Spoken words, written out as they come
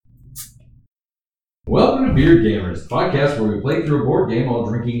Welcome to Beer Gamers, the podcast where we play through a board game while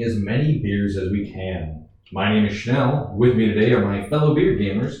drinking as many beers as we can. My name is Schnell. With me today are my fellow beer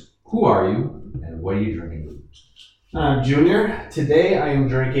gamers. Who are you, and what are you drinking? Junior. Today I am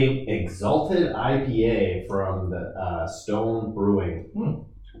drinking Exalted IPA from the Stone Brewing.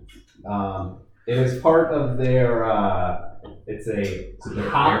 It is part of their, it's a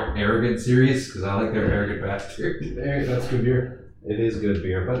hop. Arrogant series, because I like their Arrogant Bastard. That's good beer. It is good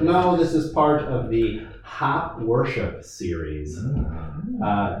beer, but no, this is part of the Hop Worship series.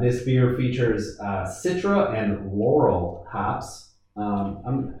 This beer features Citra and Laurel hops.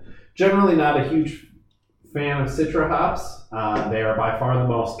 I'm generally not a huge fan of Citra hops. They are by far the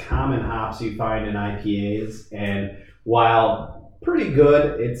most common hops you find in IPAs, and while pretty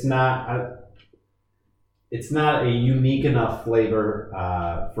good, it's not a unique enough flavor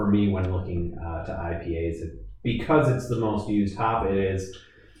for me when looking to IPAs. Because it's the most used hop, it's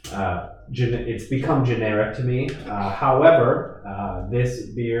become generic to me. However, this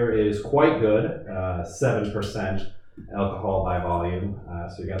beer is quite good, 7% alcohol by volume,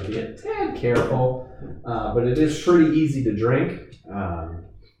 so you got to be a tad careful, but it is pretty easy to drink.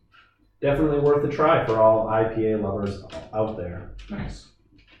 Definitely worth a try for all IPA lovers out there. Nice.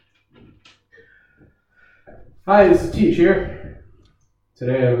 Hi, this is Teach here.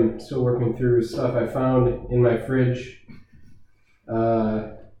 Today I'm still working through stuff I found in my fridge.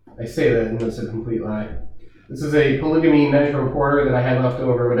 I say that and that's a complete lie. This is a Polygamy Nitro Porter that I had left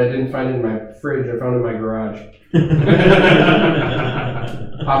over, but I didn't find it in my fridge. I found it in my garage.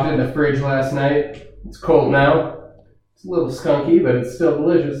 Popped it in the fridge last night. It's cold now. It's a little skunky, but it's still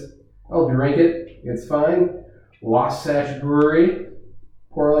delicious. I'll drink it. It's fine. Wasatch Brewery.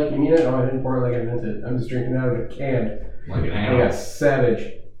 Pour it like you mean it. Oh, I didn't pour it like I meant it. I'm just drinking out of a can. Like an I animal. got savage.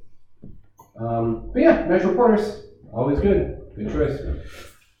 But yeah, Nitro Porters. Always good. Good choice.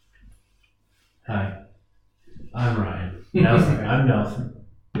 Hi, I'm Ryan. Nelson. I'm Nelson.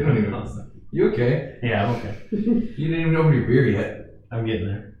 You don't even know. You okay? Yeah, I'm okay. You didn't even open your beer yet. I'm getting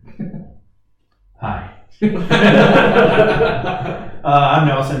there. Hi. I'm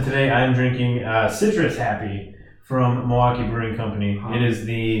Nelson. Today I'm drinking Citrus Happy from Milwaukee Brewing Company. It is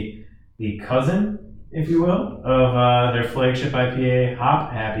the cousin, if you will, of their flagship IPA,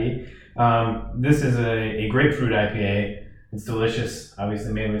 Hop Happy. This is a grapefruit IPA. It's delicious,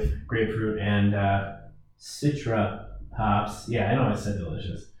 obviously made with grapefruit and Citra hops. Yeah, I know I said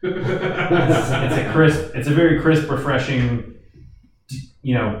delicious. It's a very crisp, refreshing,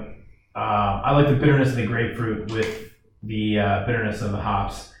 I like the bitterness of the grapefruit with the bitterness of the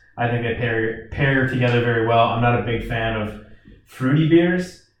hops. I think they pair together very well. I'm not a big fan of fruity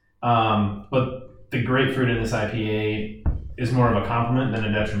beers, but the grapefruit in this IPA is more of a compliment than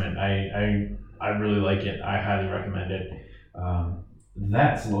a detriment. I really like it. I highly recommend it.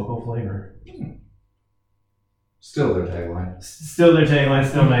 That's local flavor. Still their tagline. Still their tagline.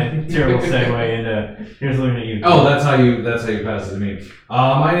 Still my terrible segue into here's looking at you. Oh, that's how you pass it to me.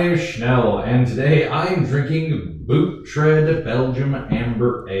 My name is Schnell, and today I'm drinking Boot Tread Belgium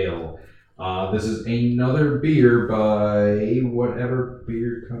Amber Ale. This is another beer by whatever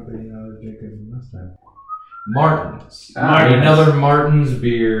beer company I was drinking last time. Martin's. Another Martin's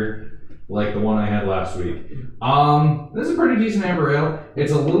beer, like the one I had last week. This is a pretty decent amber ale.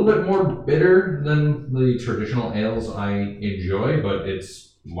 It's a little bit more bitter than the traditional ales I enjoy, but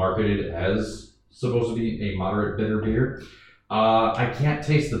it's marketed as supposed to be a moderate bitter beer. I can't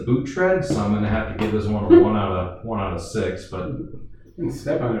taste the boot tread, so I'm gonna have to give this one a 1 out of 6. But You can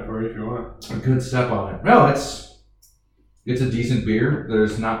step on it for you if you want. a good step on it. No, it's a decent beer.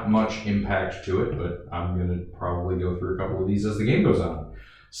 There's not much impact to it, but I'm gonna probably go through a couple of these as the game goes on.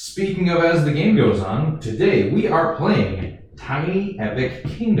 Speaking of as the game goes on, today we are playing Tiny Epic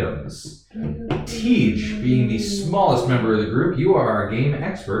Kingdoms. Tej, being the smallest member of the group, you are our game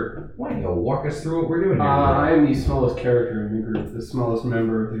expert. Why don't you walk us through what we're doing here? I am the smallest character in the group. The smallest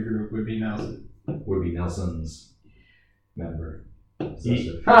member of the group would be Nelson. Would be Nelson's member. So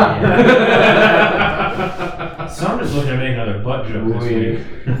I'm just looking to make another butt joke this week.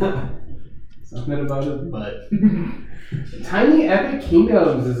 Something about his butt. Tiny Epic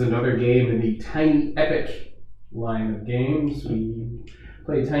Kingdoms is another game in the Tiny Epic line of games. We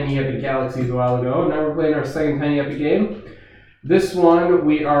played Tiny Epic Galaxies a while ago. Now we're playing our second Tiny Epic game. This one,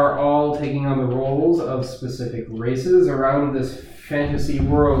 we are all taking on the roles of specific races around this fantasy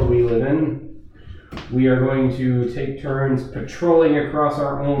world we live in. We are going to take turns patrolling across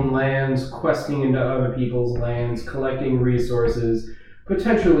our own lands, questing into other people's lands, collecting resources,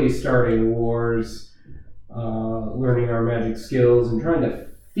 potentially starting wars, learning our magic skills, and trying to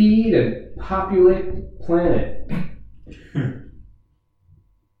feed and populate the planet.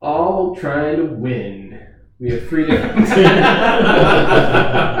 All all trying to win. We have 3 different.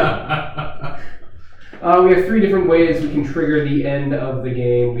 We have 3 different ways we can trigger the end of the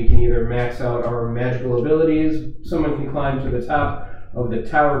game. We can either max out our magical abilities, someone can climb to the top of the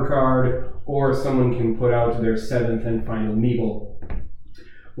tower card, or someone can put out their 7th and final Meeble.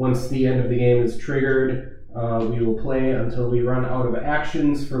 Once the end of the game is triggered, we will play until we run out of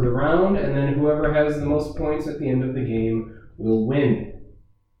actions for the round, and then whoever has the most points at the end of the game will win.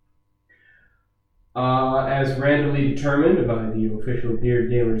 As randomly determined by the official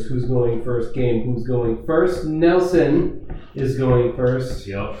Beard Gamers Who's Going First game, who's going first? Nelson is going first.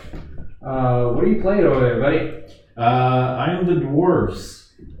 Yep. What are you playing over there, buddy? I am the dwarves.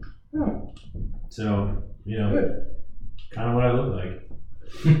 Oh. So, Good. kind of what I look like.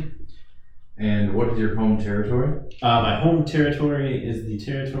 And what is your home territory? My home territory is the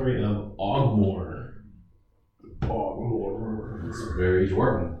territory of Ogmore. It's very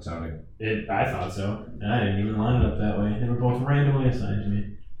dwarven sounding. I thought so, and I didn't even line it up that way. They were both randomly assigned to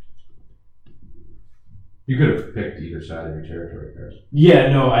me. You could have picked either side of your territory first. Yeah,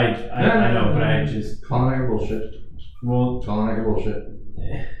 no, I know, but I just Calling out your bullshit. Calling out your bullshit.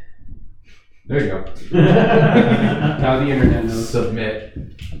 There you go. Now the internet knows. Submit.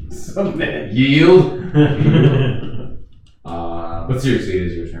 Yield. But seriously, it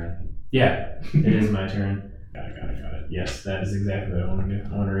is your turn. Yeah, it is my turn. Got it. Yes, that is exactly what I want to do.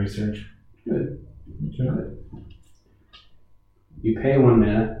 I want to research. Good. You pay 1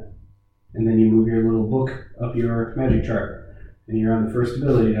 mana, and then you move your little book up your magic chart, and you're on the first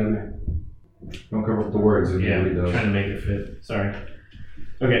ability down there. Don't cover up the words if Yeah, you read those. trying to make it fit. Sorry.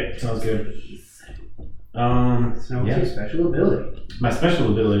 Okay, sounds good. So what's your special ability? My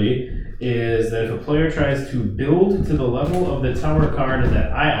special ability is that if a player tries to build to the level of the tower card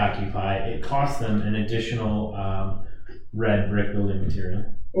that I occupy, it costs them an additional red brick building material.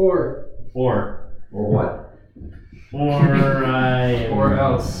 Or what? or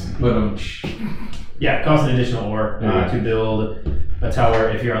else. Yeah, it costs an additional ore Yeah. to build a tower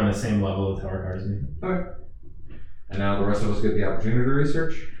if you're on the same level of the tower card as me. Okay. And now the rest of us get the opportunity to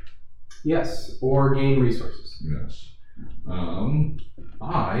research? Yes, or gain resources. Yes.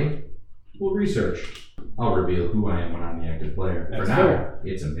 I will research. I'll reveal who I am when I'm the active player. That's For now, fair.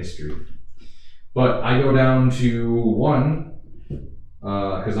 it's a mystery. But I go down to 1,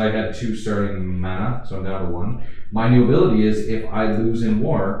 because I had 2 starting mana, so I'm down to 1. My new ability is if I lose in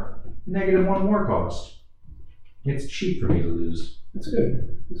war, -1 war cost. It's cheap for me to lose. That's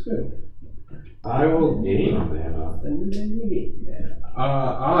good. I will gain mana.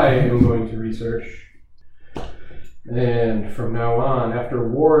 I am going to research. And from now on, after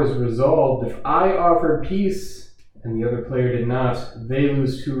war is resolved, if I offer peace and the other player did not, they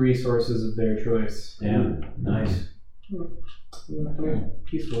lose 2 resources of their choice. Damn, nice.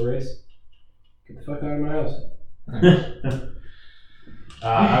 Peaceful race. Get the fuck out of my house.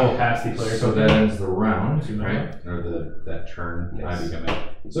 I will pass the player. So that ends the round, Two right? Or that turn. Yes. I become it.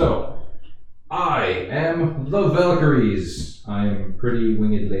 So, I am the Valkyries. I am pretty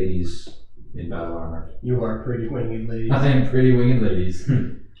winged ladies in battle armor. You are pretty winged, ladies. I am pretty winged ladies.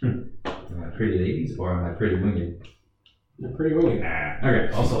 Am I pretty ladies or am I pretty winged? You're pretty winged. Okay.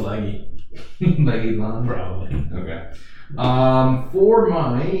 Also leggy. Leggy blonde. Probably. Okay. For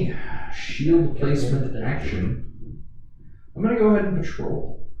my shield placement action, I'm going to go ahead and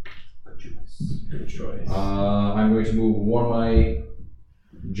patrol. Good choice. I'm going to move one of my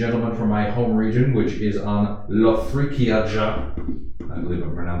gentlemen from my home region, which is on Lofrikiaja. I believe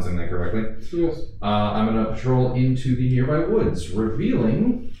I'm pronouncing that correctly. Yes. I'm going to patrol into the nearby woods,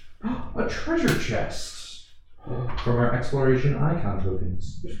 revealing a treasure chest from our exploration icon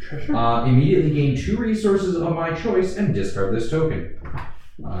tokens. There's treasure? Immediately gain 2 resources of my choice and discard this token.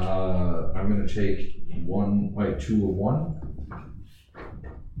 I'm going to take 2 of 1.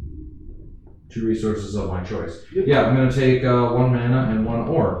 2 resources of my choice. Yeah, I'm going to take 1 mana and 1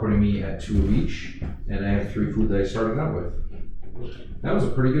 ore, putting me at 2 of each, and I have 3 food that I started out with. That was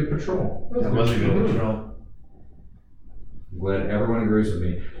a pretty good patrol. That was a good patrol. I'm glad everyone agrees with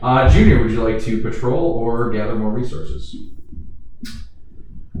me. Junior, would you like to patrol or gather more resources?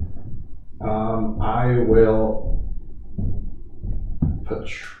 I will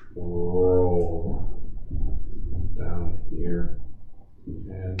patrol down here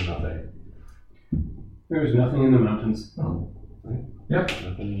and nothing. There's nothing in the mountains. Oh. Yep.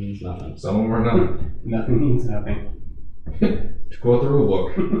 Nothing means nothing. Some of them are nothing. Nothing means nothing. To quote the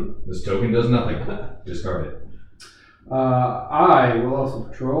rulebook, this token does nothing. Discard it. I will also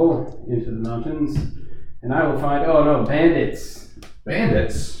patrol into the mountains, and I will find, bandits.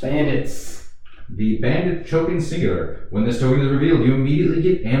 Bandits. the Bandit Token Singular. When this token is revealed, you immediately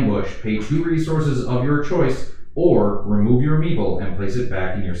get ambushed. Pay 2 resources of your choice, or remove your meeple and place it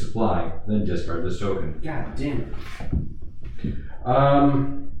back in your supply. Then discard this token. God damn it.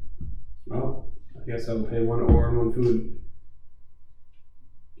 Well, I guess I'll pay 1 ore and 1 food.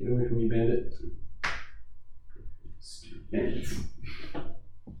 Get away from me, bandit. Stupid bandits.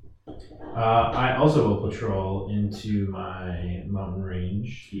 I also will patrol into my mountain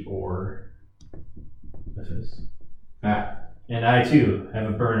range, the ore. And I too have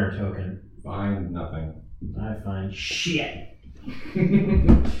a burner token. Find nothing. I find shit.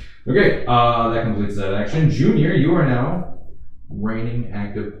 Okay, that completes that action. Junior, you are now reigning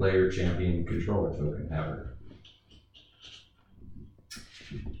active player champion controller token haver.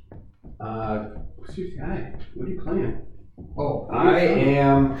 Excuse me, guy. What are you playing? Oh, I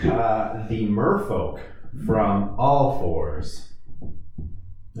am the merfolk from All Fours.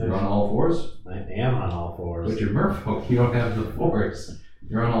 You're on all 4s? I am on All Fours. But you're merfolk, you don't have the 4s.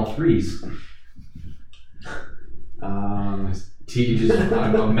 You're on all 3s. T just,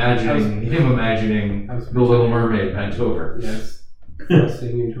 I'm imagining the Little Mermaid bent over. Yes.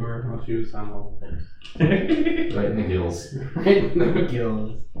 Singing to her while she was on all fours. Right in the gills. Right in the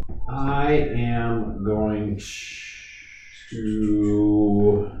gills. I am going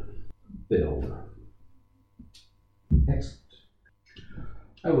to build. Excellent.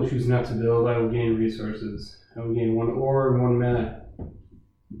 I will choose not to build. I will gain resources. I will gain 1 ore and 1 mana.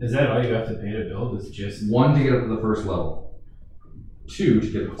 Is that all you have to pay to build? Is just 1 to get up to the first level. 2 to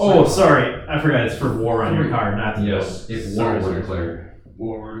get up to the Oh, second sorry. I forgot it's for war on your card, not to Yes, build. if war were declared.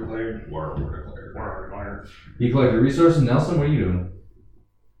 War were declared. War were declared. War were declared. You collected resources. Nelson, what are you doing?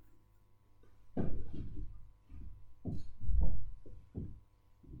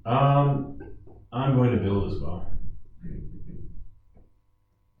 I'm going to build as well.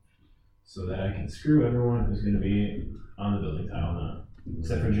 So that I can screw everyone who's going to be on the building tile now.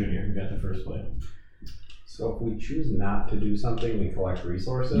 Except for Junior, who got the first play. So if we choose not to do something, we collect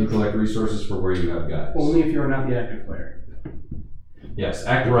resources. You collect resources for where you have guys. Only if you are not the active player. Yes,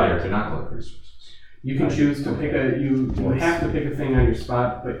 active player cannot collect resources. You can choose to pick you have to pick a thing on your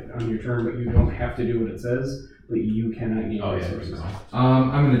spot, but on your turn, but you don't have to do what it says. But you cannot gain resources.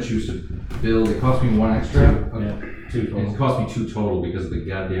 I'm going to choose to build. It cost me 1 extra. Yeah, 2 total. It cost me 2 total because of the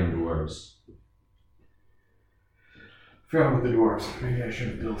goddamn dwarves. Forgot about the dwarves. Maybe I should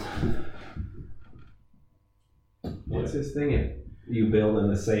have built. What's his thing? If you build in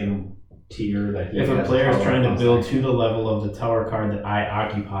the same tier that he If a has player is power trying to plus build action. to the level of the tower card that I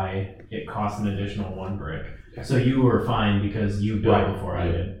occupy, it costs an additional 1 brick. So you were fine because you built Right. before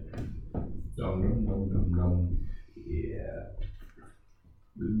I did. Yeah.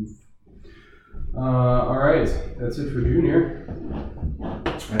 Alright, that's it for Junior.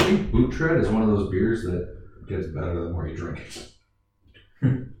 I think Boot Tread is one of those beers that gets better the more you drink it.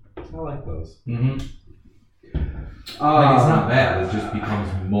 I like those. Mm-hmm. It's not bad. It just becomes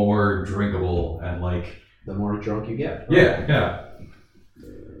more drinkable and The more drunk you get. yeah.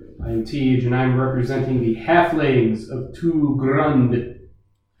 I am Tej, and I'm representing the halflings of Tu Grund.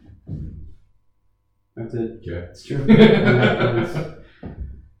 That's it. Yeah. It's true. Halflings.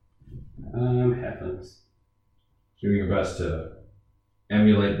 Halflings. Doing your best to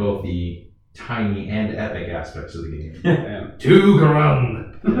emulate both the tiny and epic aspects of the game. To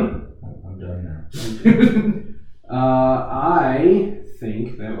ground. I'm done now. I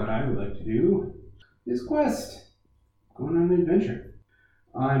think that what I would like to do is quest. Going on an adventure.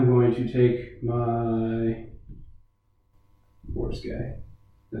 I'm going to take my force guy.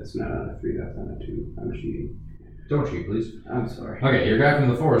 That's not on a 3, that's on a 2. I'm cheating. Don't cheat, please. I'm sorry. Okay, your guy from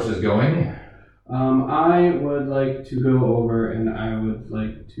the forest is going. I would like to go over and I would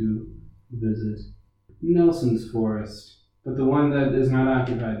like to visit Nelson's forest, but the one that is not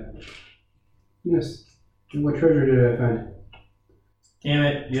occupied. Yes. And what treasure did I find? Damn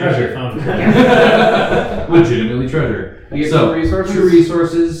it. You Treasure. actually found Legitimately treasure. I get So, 2 resources? 2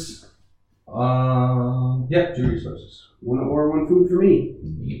 resources. Yeah, 2 resources. 1 ore, 1 food for me.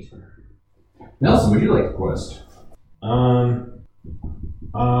 Neat. Nelson, would you like to quest?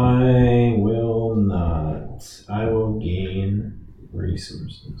 I will not. I will gain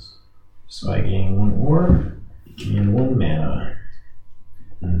resources. So I gain 1 ore and 1 mana.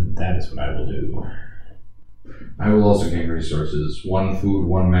 And that is what I will do. I will also gain resources. 1 food,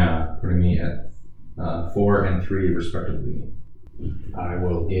 1 mana, putting me at 4 and 3 respectively. I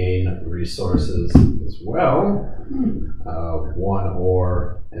will gain resources as well. 1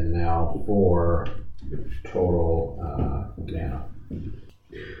 ore and now 4 total mana.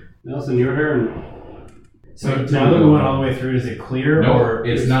 Nelson, your turn. So now that we went all the way through, is it clear? No, or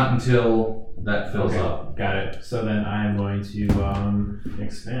it's not until that fills up. Got it. So then I'm going to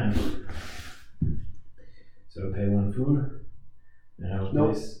expand. So pay 1 food. And I will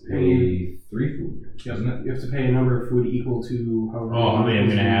Nope. place. Pay 3 food, isn't it? You have to pay a number of food equal to however. Oh, how many I'm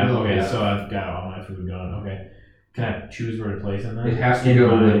gonna have? build. Okay, so I've got all my food going. Okay, can I choose where to place them then? It has to In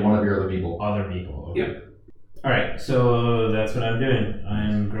go my with one of your other people. other people. Okay. Yep. All right, so that's what I'm doing.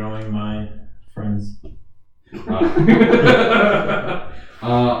 I'm growing my friends.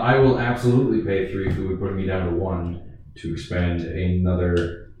 I will absolutely pay 3 food, putting me down to 1 to expand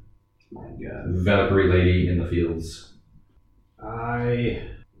another Valkyrie lady in the fields. I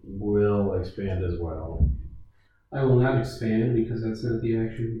will expand as well. I will not expand because that's not the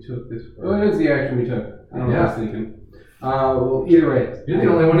action we took. This. Oh, it is the action we took. I don't know what I was thinking. Well, either way. You're the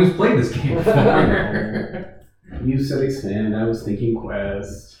only one who's played this game before. You said expand. I was thinking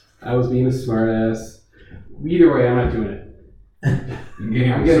quest. I was being a smartass. Either way, I'm not doing it. I'm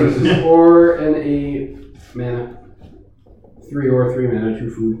getting an ore and a mana. 3 ore, 3 mana,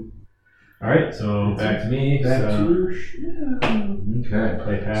 2 food. All right, so back to me. Back so to Schnell. Okay.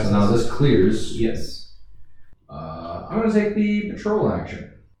 play passes. So now this clears. Yes. I'm going to take the patrol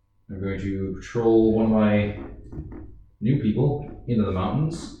action. I'm going to patrol one of my new people into the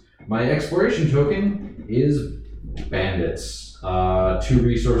mountains. My exploration token is bandits. 2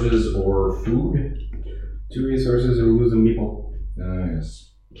 resources or food. 2 resources or losing people.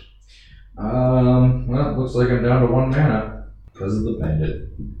 Yes. Well, looks like I'm down to 1 mana because of the bandit.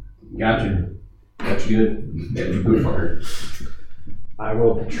 Gotcha. That's good. Get a good fucker. I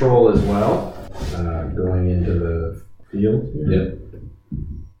will patrol as well, going into the field. Yep.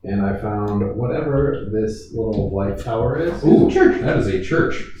 And I found whatever this little light tower is. Ooh, church. That is a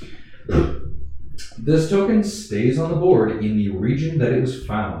church. This token stays on the board in the region that it was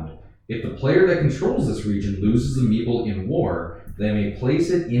found. If the player that controls this region loses a meeple in war, they may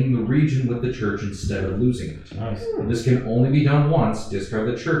place it in the region with the church instead of losing it. Nice. This can only be done once. Discard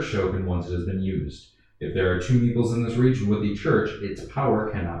the church token once it has been used. If there are 2 meeples in this region with the church, its power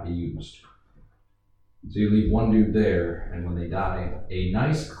cannot be used. So you leave 1 dude there, and when they die, a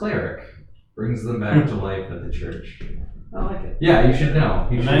nice cleric brings them back to life at the church. I like it. Yeah, you should know.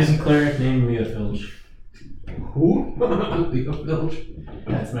 A nice cleric named Leo Filch. Who? Leo Filch.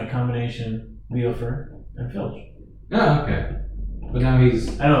 That's my combination, Leofer and Filch. Oh, okay. But now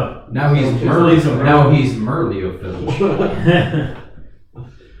he's I don't Merlio Filch know.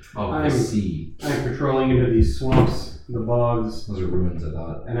 of the sea. I'm patrolling into these swamps, the bogs, Those are ruins, I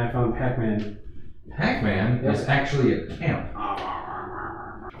thought. and I found Pac-Man. Pac-Man Yep. is actually a camp.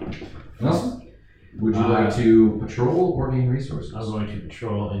 Nelson, would you like to patrol or gain resources? I'm going to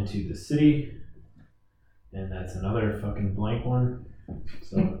patrol into the city, and that's another fucking blank one.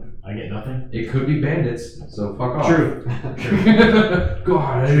 So I get nothing. It could be bandits, so fuck off. True.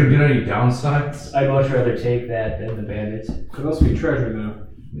 God, I didn't get any downsides. I'd much rather take that than the bandits. Could also be treasure, though.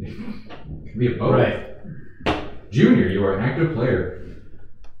 Could be a boat. Right. Junior, you are an active player.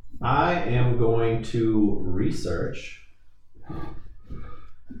 I am going to research,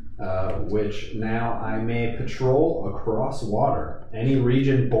 which now I may patrol across water. Any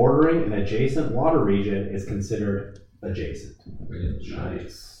region bordering an adjacent water region is considered adjacent.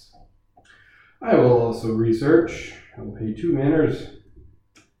 Nice. I will also research. I will pay 2 manners.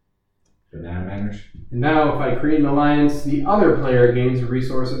 Banana manners. And now, if I create an alliance, the other player gains a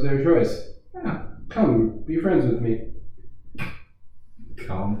resource of their choice. Yeah. Come, be friends with me.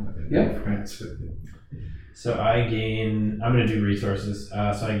 Come. Yep. Friends with you. So I'm going to do resources.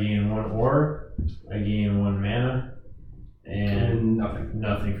 So I gain 1 ore, I gain 1 mana, and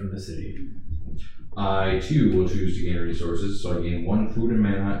nothing from the city. I too will choose to gain resources, so I gain 1 food and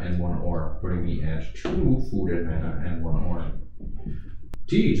mana and 1 ore, putting me at 2 food and mana and 1 ore.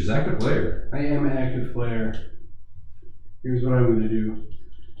 Teach is active player. I am an active player. Here's what I'm going to do.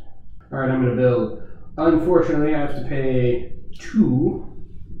 Alright, I'm going to build. Unfortunately, I have to pay 2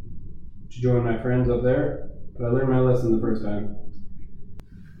 to join my friends up there, but I learned my lesson the first time.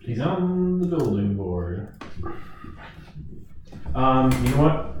 He's on the building board. You know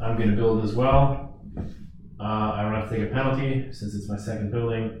what? I'm going to build as well. I don't have to take a penalty since it's my second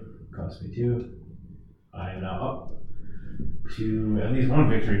building. It cost me 2. I am now up to at least 1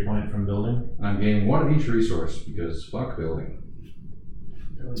 victory point from building. I'm gaining 1 of each resource because fuck building.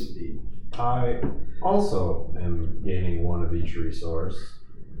 I also am gaining 1 of each resource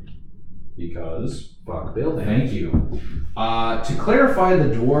Because fuck building. thank you. To clarify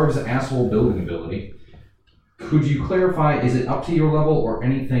the dwarves' asshole building ability, could you clarify, is it up to your level or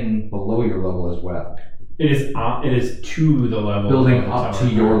anything below your level as well? It is to the level. Building of the up tower.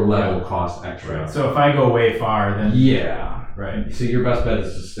 to your Yeah. level costs extra. Right. So if I go way far, then Yeah. Right. So your best bet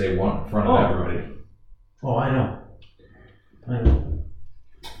is to stay one in front of everybody. Oh, I know.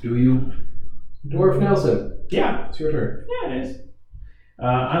 Do you? Dwarf Nelson, Yeah. it's your turn. Yeah, it is.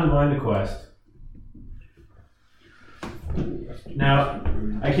 I'm going to quest. Now,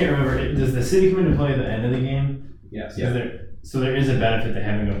 I can't remember. Does the city come into play at the end of the game? Yes. So there is a benefit to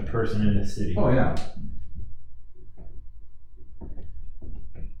having a person in the city. Oh yeah.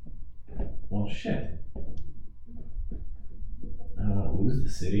 Well, shit. I don't want to lose the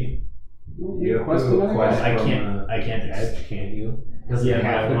city. You have Quest to another quest guy? I from, can't. I can't. Edge, can't you? Does Yeah, it but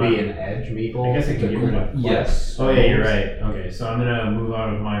have I to want- be an edge, Meeple? I guess I can get rid of. Yes. Oh yeah, you're right. Okay, so I'm gonna move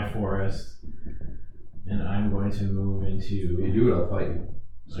out of my forest, and I'm going to move If you into. do it, I'll fight you.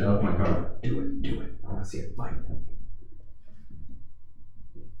 Stay off my car. Do it. I want to see it fight.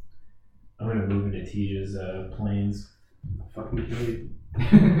 I'm gonna move into Tija's plains. Fucking kill you.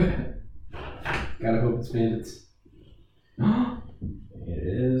 Gotta hope it's bandits. It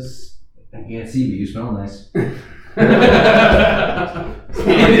is. I can't see, but you smell nice.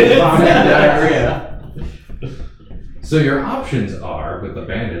 Diarrhea. So your options are with the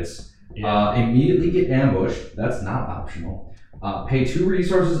bandits: immediately get ambushed. That's not optional. Pay 2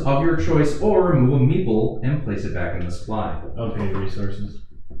 resources of your choice, or remove a meeple and place it back in the supply. Okay, resources.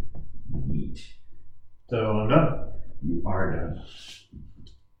 Neat. So I'm done. You are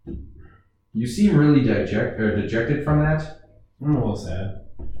done. You seem really dejected from that. I'm a little sad.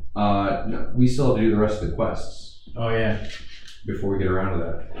 No, we still have to do the rest of the quests Oh yeah. before we get around to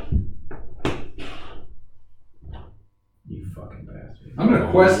that. You fucking bastard. I'm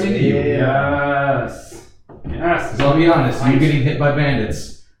gonna quest into you. Yes. Yes. So I'll be honest, you getting hit by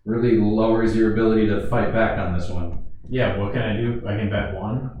bandits really lowers your ability to fight back on this one. Yeah. What can I do? I can bet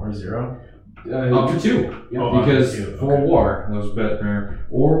 1 or 0. Up to 2. Yeah. Oh, Because up to 2, for okay. war, those better.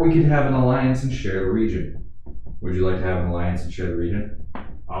 Or we could have an alliance and share the region. Would you like to have an alliance and share the region?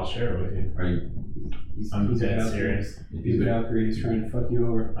 I'll share it with you. Are you? I'm he's a dead Valkyrie. serious. He's a Valkyrie. He's trying to fuck you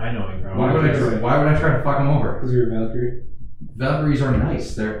over. I know you, bro. Why would I try to fuck them over? Because you're a Valkyrie. Valkyries are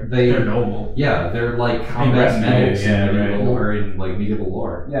nice. They're noble. Yeah, they're like combat rescue, medics yeah, in right. medieval or in like medieval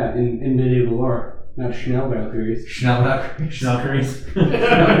lore. Yeah, in medieval lore. Not Schnell Valkyries. Schnell Valkyries. Schnellkeries.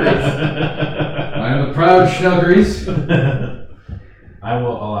 I am the proud Schnellgrease. I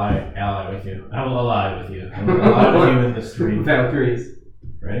will ally with you. I will ally with you. I will ally with you in the street. Valkyries.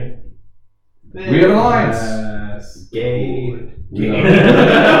 Ready? We have an alliance. Yes. Gay.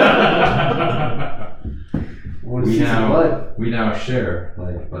 I want to We see some now- blood. We now share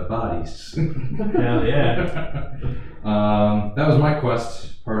but bodies. Hell yeah. That was my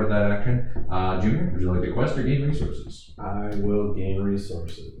quest part of that action. Junior, would you like to quest or gain resources? I will gain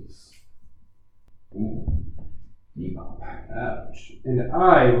resources. Ooh. Bebop. Ouch. And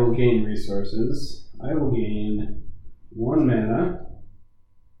I will gain resources. I will gain 1 mana.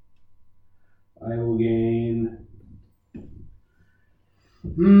 I will gain.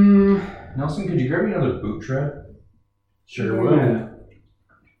 Nelson, could you grab me another boot tread? Sure will.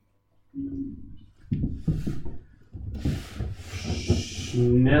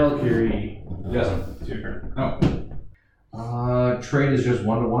 Schnellcurie. Yes. It's your turn. Trade is just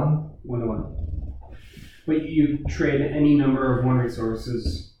 1-to-1. 1-to-1. But you trade any number of 1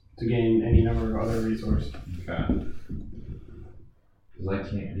 resources to gain any number of other resources. Okay. Because I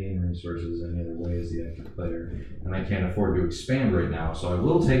can't gain resources any other way as the active player, and I can't afford to expand right now, so I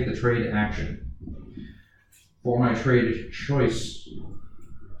will take the trade action. For my trade choice,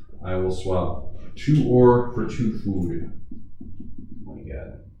 I will swap 2 ore for 2 food. Oh my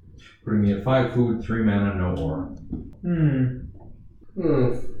god. Putting me at 5 food, 3 mana, no ore.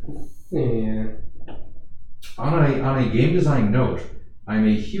 Yeah. On a game design note, I'm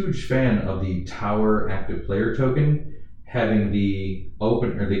a huge fan of the tower active player token having the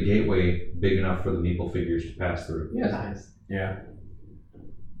open or the gateway big enough for the meeple figures to pass through. Yes. Yeah.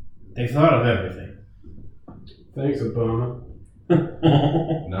 They thought of everything. Thanks, Obama.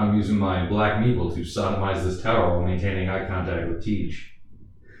 Now I'm using my black meeple to sodomize this tower while maintaining eye contact with Teach.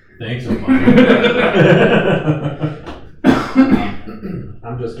 Thanks so much.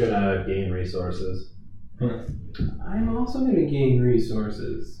 I'm just gonna gain resources. I'm also going to gain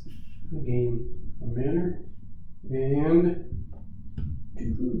resources. I'm going to gain a mana and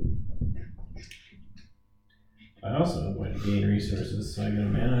 2 food. I also am going to gain resources, so I get a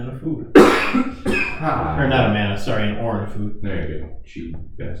mana and a food. Ah. Or not a mana, sorry, an ore and a food. There you go, cheap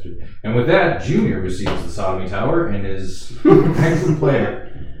bastard. And with that, Junior receives the sodomy tower and is active player.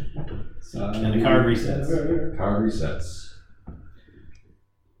 And the card resets. Card resets.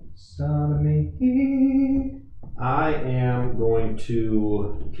 Sodomy. I am going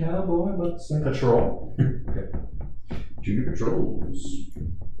to Cowboy butts and patrol. Junior patrols.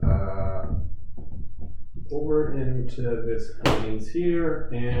 Over into this plains here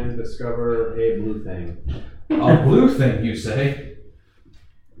and discover a blue thing. A blue thing, you say?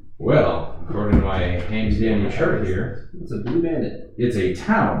 Well, according to my handy-dandy chart here, It's a blue bandit. it's a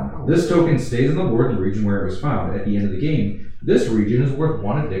town. This token stays on the board in the region where it was found. At the end of the game, this region is worth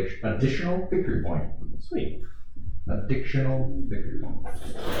 1 additional victory point. Sweet. Additional victory point.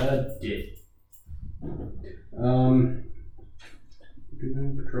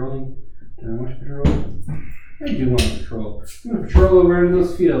 Patrolling. Do I want to patrol? I do want to patrol. I'm going to patrol over into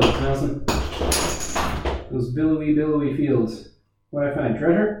those fields, Nelson. Those billowy fields. What I find?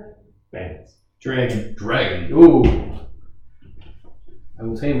 Treasure? Bandits. Dragon. Dragon. Ooh. I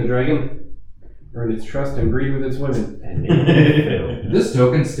will tame the dragon, earn its trust, and breed with its women. And name it Phil. This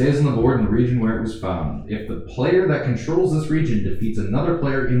token stays on the board in the region where it was found. If the player that controls this region defeats another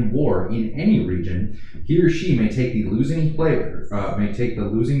player in war in any region, he or she may take the losing player, may make the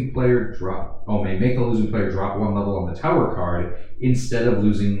losing player drop 1 level on the tower card instead of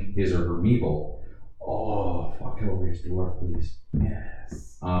losing his or her meeple. Oh, fuck over his dwarf, please.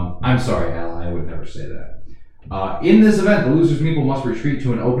 Yes. I'm sorry, Al, I would never say that. In this event, the loser's meeple must retreat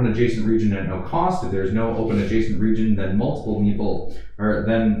to an open adjacent region at no cost. If there is no open adjacent region, then then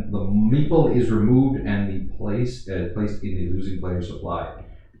the meeple is removed and placed in the losing player's supply.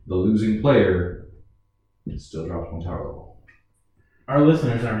 The losing player still drops 1 tower level. Our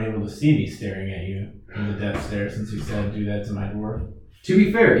listeners aren't able to see me staring at you in the death stare since you said do that to my dwarf. To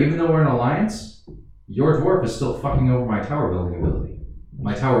be fair, even though we're in alliance, your dwarf is still fucking over my tower building ability.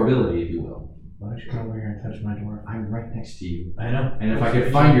 My tower ability, if you will. Why don't you come over here and touch my dwarf? I'm right next to you. I know. And if I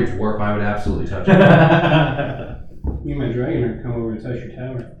could find your dwarf, I would absolutely touch it. Me and my dragon are come over and touch your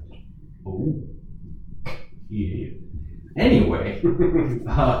tower. Oh. Yeah. Anyway,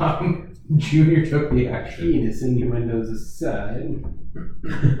 Junior took the action. Penis innuendos aside.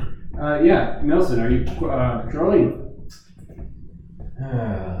 Yeah, Nelson, are you patrolling?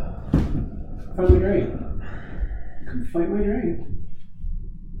 Fight my dragon. Come fight my dragon.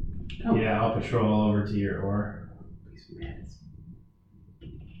 Come. Yeah, I'll patrol over to your ore.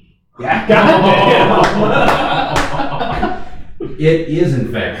 Yeah, It is,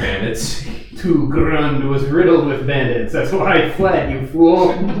 in fact, bandits. Tugrund was riddled with bandits. That's why I fled, you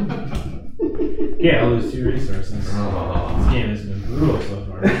fool. Yeah, I'll lose 2 resources. This Oh. game has been brutal so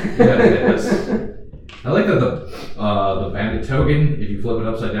far. Yeah, it is. I like that the bandit token, if you flip it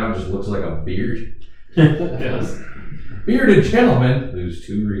upside down, just looks like a beard. Yes. Bearded gentlemen lose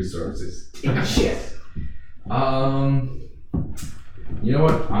 2 resources. Shit. You know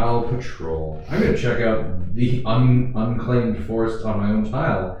what? I'll patrol. I'm gonna check out the unclaimed forest on my own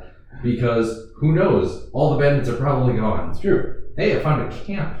tile because who knows? All the bandits are probably gone. It's true. Hey, I found a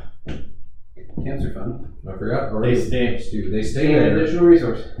camp. Camps are fun. I forgot. Or They stay. They stay Gain an there. additional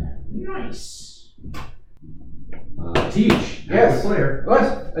resource. Nice. Teach. Yes. Player.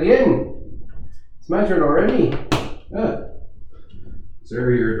 What? Again? It's my turn already.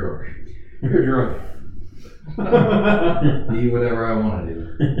 Sir, you're a dork. You're drunk. Be whatever I want to do.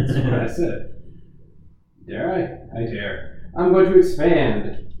 That's what I said. Dare I? I dare. I'm going to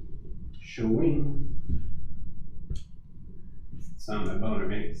expand. Showing. Sound my boner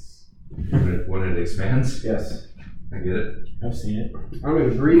makes. When it expands, Yes. I get it. I've seen it. I'm going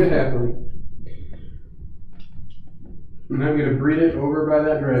to breed it happily. And I'm going to breed it over by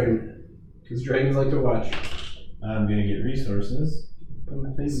that dragon. Because dragons like to watch. I'm gonna get resources. Put my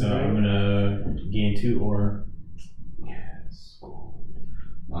thing So back. I'm gonna gain 2 ore. Yes.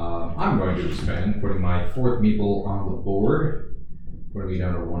 I'm going to expand, putting my 4th meeple on the board, putting me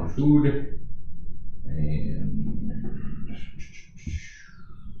down to 1 food, and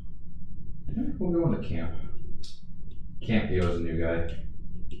we'll go into camp. Camp Theo's a new guy.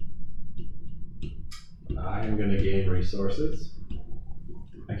 I'm going to gain resources.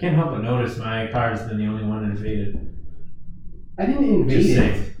 I can't help but notice my card's been the only one invaded. I didn't invade Just it.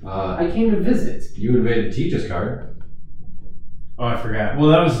 saying. I came to visit. You invaded Teach's card. Oh, I forgot. Well,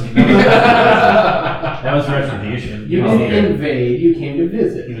 that was retribution. You He was didn't the- invade, you came to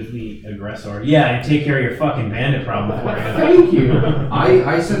visit. He was the aggressor. Yeah, and take care of your fucking bandit problem for you. Thank you.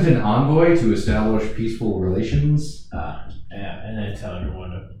 I sent an envoy to establish peaceful relations. Yeah, and then tell everyone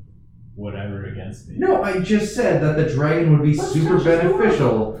to whatever against me. No, I just said that the dragon would be Let's super touch the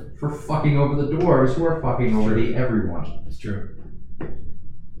beneficial for fucking over the dwarves who are fucking over the everyone. It's true.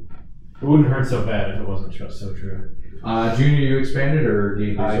 It wouldn't hurt so bad if it wasn't so true. Junior, you expanded or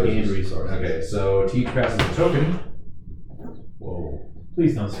gained I resources? gained resources. Okay, so Teach passes the token. Whoa.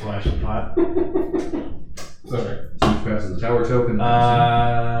 Please don't splash the pot. Sorry. Teach passes the tower token.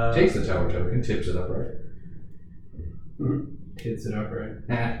 Takes the tower token, tips it upright. Hits it upright.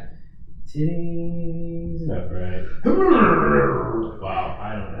 Titties upright. Wow,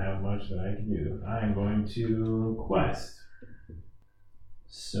 I don't have much that I can do. I am going to quest.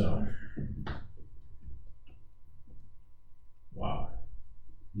 So. Wow.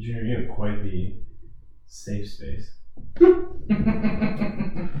 Junior, you have quite the safe space.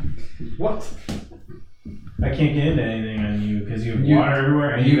 What? I can't get into anything on you because you have You- water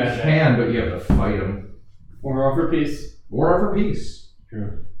everywhere and You got that. can, but you have to fight them. Or offer peace. War for peace.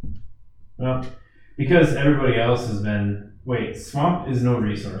 True. Well, because everybody else has been. Wait, swamp is no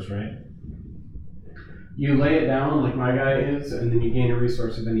resource, right? You lay it down like my guy is, and then you gain a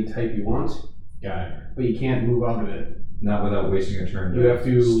resource of any type you want, Got it. but you can't move out of it. Not without wasting a turn. You have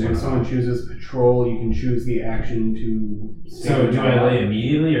to, stand when on someone it. chooses patrol, you can choose the action to So stand do I down. lay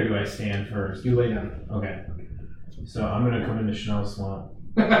immediately or do I stand first? You lay down. Okay. So I'm gonna come into Chanel Swamp.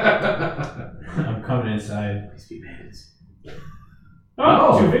 I'm coming inside. Please be bandits.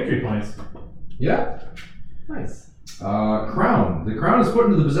 Oh, Oh. 2 victory points. Yeah. Nice. Crown. The crown is put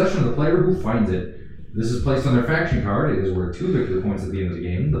into the possession of the player who finds it. This is placed on their faction card. It is worth 2 victory points at the end of the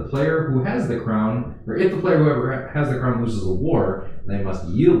game. The player who has the crown, or if the player who ever has the crown loses a war, they must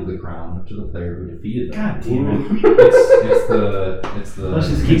yield the crown to the player who defeated them. God damn it. It's the. Let's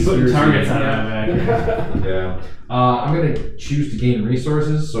just keep putting conspiracy. targets on my back. Yeah. I'm gonna choose to gain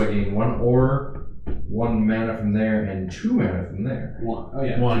resources, so I gain 1 ore, 1 mana from there, and 2 mana from there. One. Oh,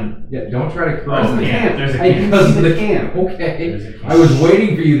 yeah. 1. Yeah, don't try to cross Oh, the yeah, there's a I can. didn't see the can. Okay. There's a can. I was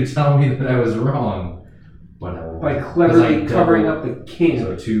waiting for you to tell me that I was wrong. But I won't. By 'Cause I cleverly covering doubled. up the can.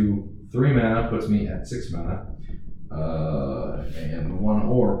 So 3 mana puts me at 6 mana. And 1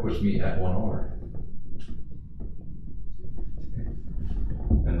 ore puts me at 1 ore.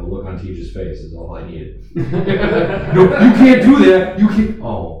 And the look on Teach's face is all I needed. No, you can't do that! You can't.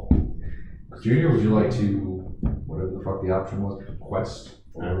 Oh. Junior, would you like to, whatever the fuck the option was, quest?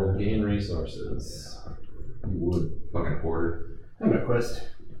 I will gain resources. You would, fucking porter. I'm gonna quest.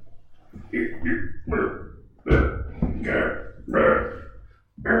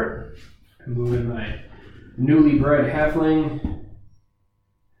 I'm moving my newly bred halfling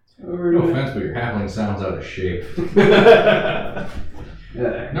over No to offense, but your halfling sounds out of shape.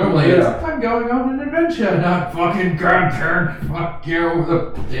 Yeah. Normally Yeah. it's, I'm going on an adventure, not fucking grandparent. Fuck you,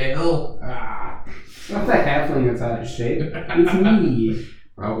 the tail. Ah. It's not the halfling that's out of shape. It's me.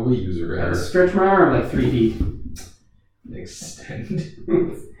 Probably user I error. stretch my arm like 3 feet. Extend.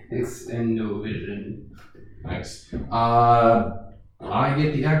 Extend no vision. Nice. I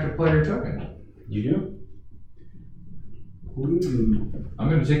get the active player token. You do? Ooh. I'm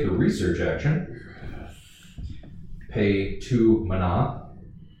going to take the research action, pay 2 mana,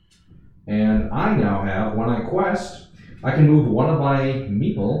 and I now have, when I quest, I can move one of my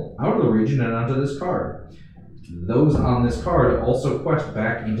meeple out of the region and onto this card. Those on this card also quest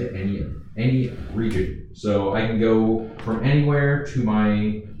back into any region. So I can go from anywhere to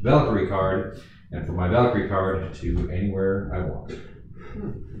my Valkyrie card, and from my Valkyrie card to anywhere I want.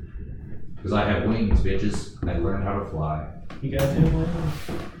 Because I have wings, bitches. I learned how to fly. You got 2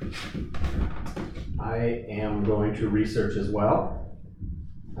 I am going to research as well.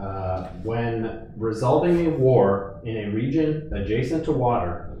 When resolving a war in a region adjacent to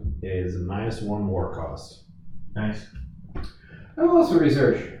water, it is -1 war cost. Nice. I will also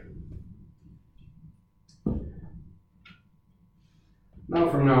research. Now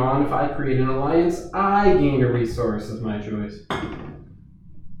from now on, if I create an alliance, I gain a resource of my choice.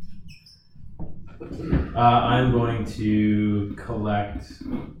 I'm going to collect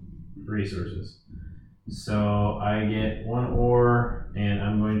resources. So I get 1 ore, and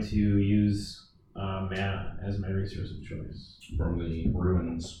I'm going to use mana as my resource of choice. From the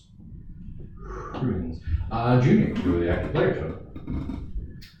ruins. Junior, you're the active player token.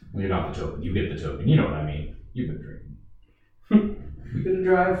 Well, you're not the token. You get the token. You know what I mean. You've been drinking. You've been to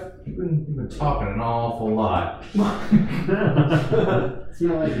drive. You've been talking an awful lot. It's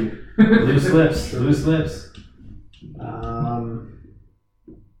not like you. Loose lips. Loose lips.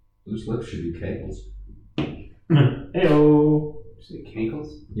 Loose lips should be kegels. Heyo. Say cankles?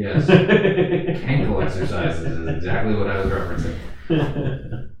 Yes. Cankle exercises is exactly what I was referencing.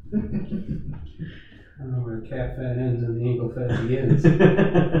 I don't know where the calf fat ends and the ankle fat begins.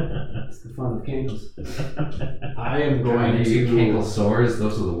 That's the fun of cankles. I am Going going to get to cankle sores.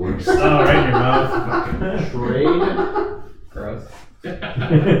 Those are the worst. Oh, right in your mouth. trade Gross.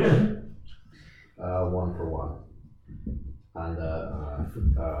 1 for 1 on the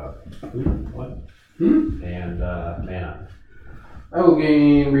food, what? And mana. I will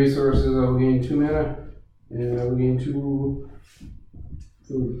gain resources, I will gain 2 mana, and I will gain 2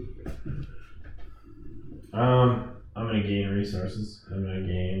 food. I'm gonna gain resources. I'm gonna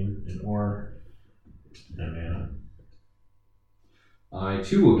gain an ore and mana. I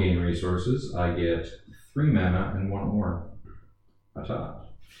too will gain resources. I get 3 mana and 1 ore. Ta-ta.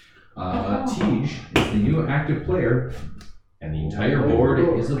 Tej is the new active player, and the entire board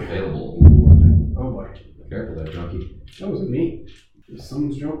is available. Oh boy. Careful there, junkie. That wasn't me.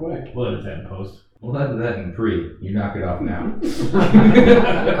 Someone's drunk away. We'll edit that in post. We'll have that in pre. You knock it off now.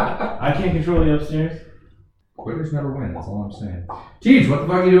 I can't control the upstairs. Quitters never win, that's all I'm saying. Tej, what the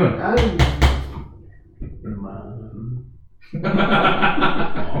fuck are you doing?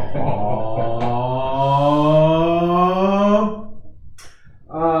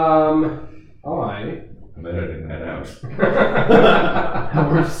 I'm editing that out.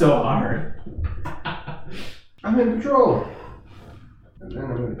 That works so hard. I'm in patrol. And then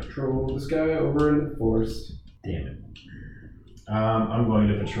I'm going to patrol this guy over in the forest. Damn it. I'm going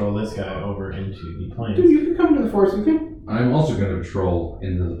to patrol this guy over into the Dude, plains. you can come to the forest with me. I'm also going to patrol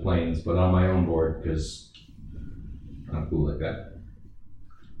into the plains, but on my own board, because I'm cool like that.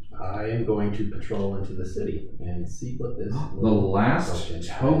 I am going to patrol into the city and see what this. The last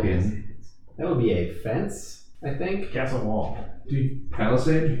token. That'll be a fence, I think. Castle wall.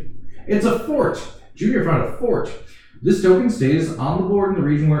 Palisade? It's a fort! Junior found a fort. This token stays on the board in the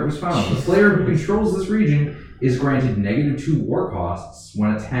region where it was found. The player who controls this region is granted -2 war costs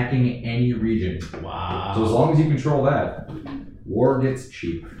when attacking any region. Wow. So as long as you control that, war gets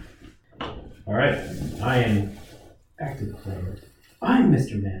cheap. Alright. I am active player. I'm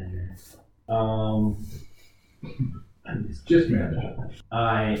Mr. Manager. It's just manager.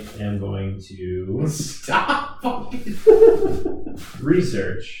 I am going to Stop fucking.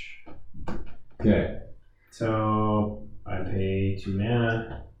 research. Okay. So I pay 2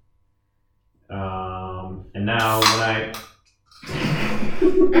 mana. And now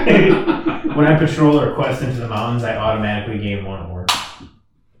when I patrol or quest into the mountains, I automatically gain 1 ore.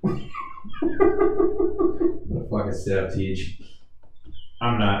 What the fuck is step teach?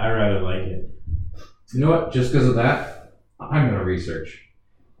 I'm not. I rather like it. You know what? Just because of that, I'm going to research.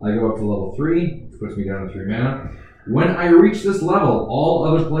 I go up to level 3, which puts me down to 3 mana. When I reach this level, all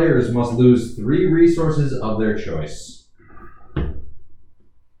other players must lose 3 resources of their choice.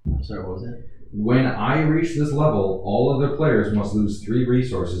 Sorry, what was it? When I reach this level, all other players must lose 3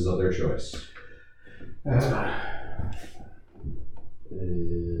 resources of their choice. One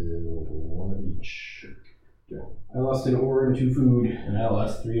of each. I lost an ore and 2 food. And I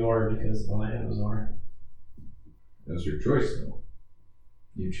lost 3 ore because all I had was ore. That's your choice, though.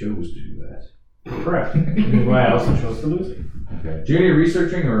 You chose to do that. Correct. Which is why I also chose to lose it. Okay. Junior,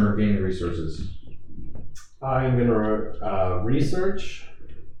 researching or gaining resources? I'm going to research.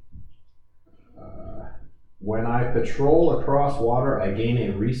 When I patrol across water, I gain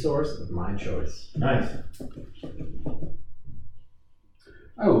a resource of my choice. Nice.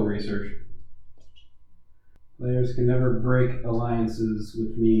 I will research. Players can never break alliances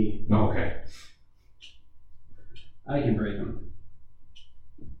with me. Okay. I can break them.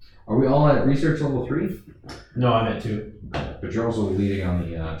 Are we all at research level 3? No, I'm at 2. But you're also leading on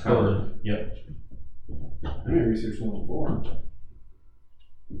the tower. Yep. I'm at research level 4.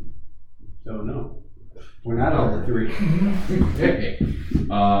 So no. We're not all at 3. Okay.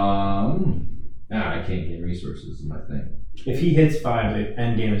 I can't gain resources is my thing. If he hits 5, the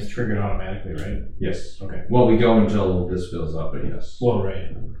end game is triggered automatically, right? Yes. Okay. Well, we go until this fills up, but yes. Well,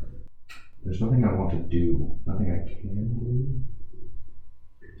 right. There's nothing I want to do. Nothing I can do.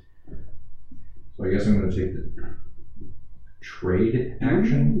 So I guess I'm going to take the trade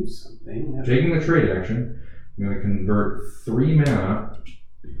action. Something. Taking the trade action, I'm going to convert 3 mana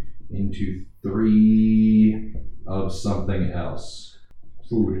into 3 of something else.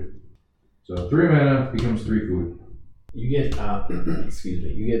 Food. So 3 mana becomes 3 food. You get, excuse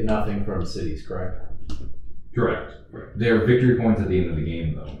me, you get nothing from cities, correct? Correct. They're victory points at the end of the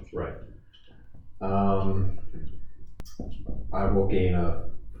game, though. Right. I will gain a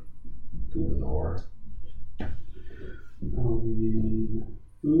food and ore. I'll gain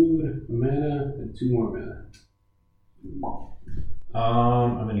food, mana, and 2 more mana.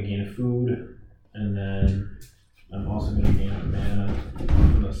 I'm going to gain a food, and then I'm also going to gain a mana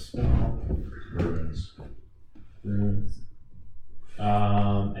from the spell. Ruins.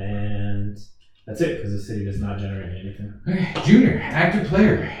 And that's it, because the city does not generate anything. Okay, Junior, active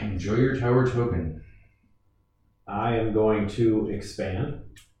player. Enjoy your tower token. I am going to expand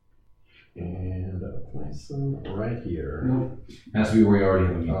and place them right here. Nope. Has to be where you already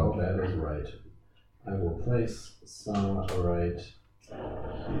have a meeting. Oh, that is right. I will place some right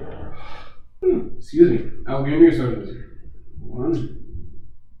here. Excuse me. I'll gain resources. 1,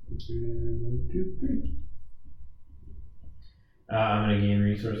 2, 3. I'm going to gain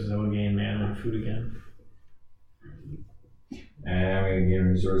resources. I will gain mana and food again. And I'm going to gain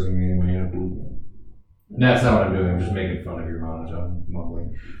resources and gain mana food. That's not what I'm doing. I'm just making fun of your monotone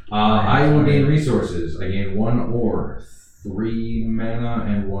mumbling. I will gain resources. I gain 1 ore, 3 mana,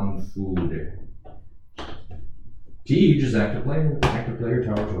 and 1 food. T, you just active player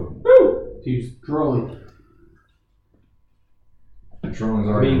tower token. Woo! He's trolling. Trolling's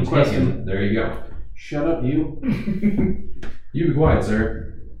already been taken. There you go. Shut up, you. You be quiet,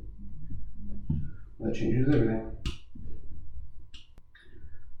 sir. That changes everything.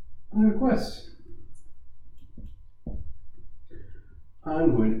 I'm going to quest.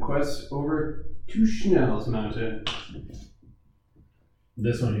 I'm going to quest over to Schnell's Mountain.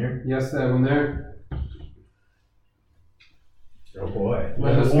 This one here? Yes, that one there. Oh boy.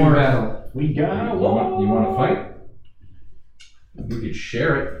 Let us war battle. We got You want to fight? We could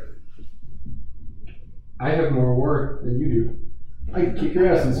share it. I have more war than you do. I can kick your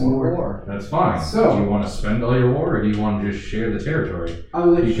ass in some war. That's fine. So- do you want to spend all your war, or do you want to just share the territory? I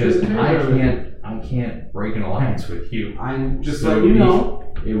will let you Because shoot the territory. I can't break an alliance with you. I'm just So letting you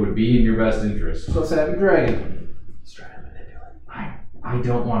know. It would be in your best interest. Let's have a dragon. Let's try to manipulate. I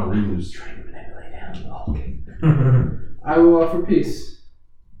don't want to lose. Try to manipulate him. Oh, okay. I will offer peace.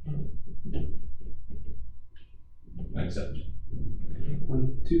 I accept.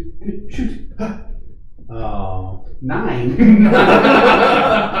 1, 2, 3, shoot. Oh. 9.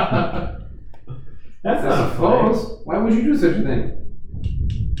 That's I not suppose. Why would you do such a thing?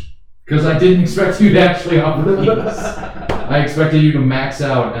 Because I didn't expect you to actually offer peace. I expected you to max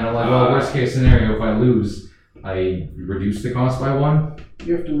out, and I'm like, well, worst case scenario, if I lose, I reduce the cost by 1.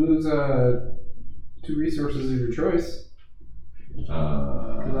 You have to lose 2 resources of your choice.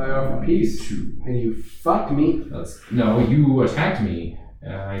 Because I offer peace. 2. And you fucked me. No, you attacked me.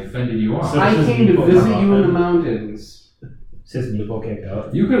 I fended you off. So- I this is came to Meeple visit come you up in the then. mountains. Says Meeple kicked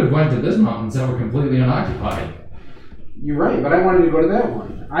out. You could have went to this mountains that were completely unoccupied. You're right, but I wanted to go to that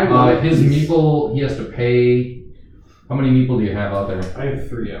one. His meeple, he has to pay. How many meeple do you have out there? I have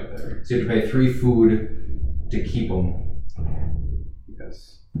 3 out there. So you have to pay 3 food to keep them,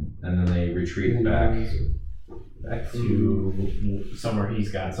 Yes. and then they retreat back. Back to somewhere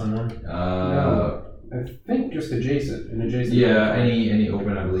he's got someone. No. I think just adjacent. An adjacent. Yeah, any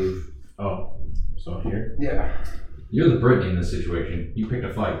open, I believe. Oh, so here? Yeah. You're the Brittany in this situation. You picked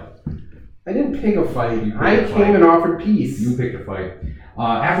a fight. I didn't pick a fight. You picked I a came fight. and offered peace. You picked a fight.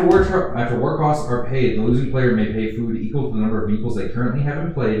 After war costs are paid, the losing player may pay food equal to the number of meeples they currently have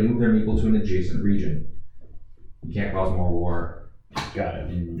in play to move their meeple to an adjacent region. You can't cause more war. Got it.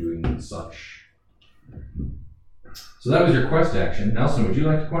 In doing such. So that was your quest action. Nelson, would you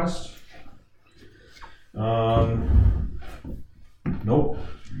like to quest? Nope.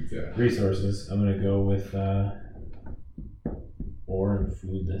 Okay. Resources. I'm gonna go with ore and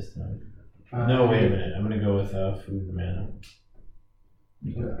food this time. No, wait a minute. I'm gonna go with food and mana.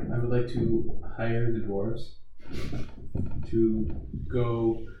 I would like to hire the dwarves to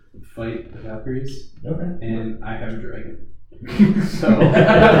go fight the Valkyries, Okay. and I have a dragon. So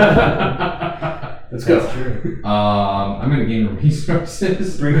let's go. That's true. I'm gonna gain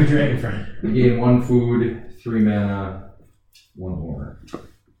resources. Bring your dragon friend. You gain 1 food, 3 mana, 1 ore.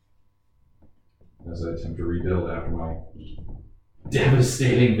 As I attempt to rebuild after my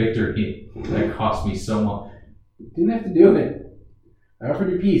devastating victory that cost me so much. Didn't have to do it. I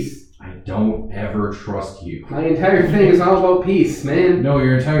offered you peace. I don't ever trust you. My entire thing is all about peace, man. No,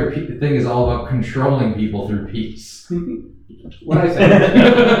 your entire thing is all about controlling people through peace. What I say?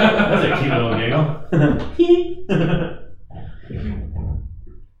 That's a cute little giggle.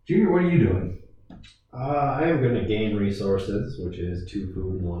 Junior, what are you doing? I am going to gain resources, which is 2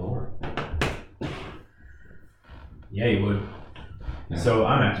 food and 1 ore. Yeah, you would. Yeah. So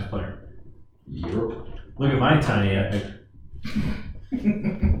I'm active player. Europe. Look at my tiny epic.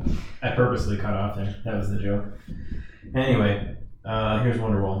 I purposely cut off there. That was the joke. Anyway, here's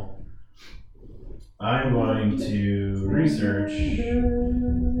Wonderwall. I'm going to research.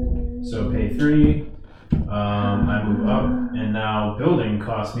 So pay 3. I move up, and now building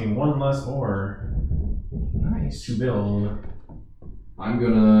costs me 1 less ore Nice. to build. I'm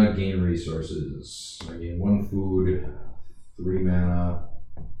gonna gain resources. I gain 1 food, 3 mana,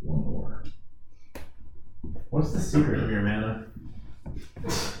 1 ore. What's the secret of your mana?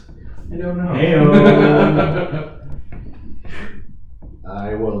 I don't know. Heyo.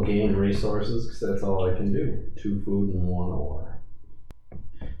 I will gain resources because that's all I can do. 2 food and 1 ore.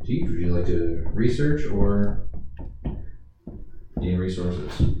 Jeez, would you like to research or gain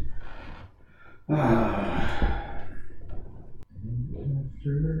resources? And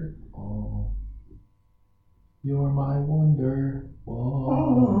after all You're my wonder.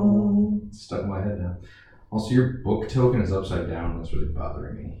 Whoa. It's stuck in my head now. Also, your book token is upside down. That's really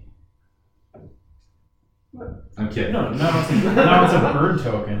bothering me. I'm kidding. No, now it's a bird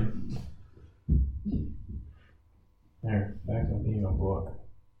token. There, back to being a book.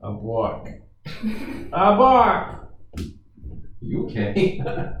 A book. A book! You okay?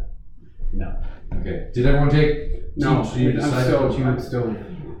 No. Okay. Did everyone take? No, Did you I'm decide still what you-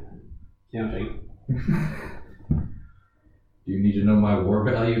 counting. Do you need to know my war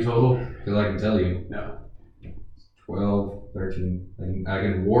value total? Because I can tell you. No. 12, 13. I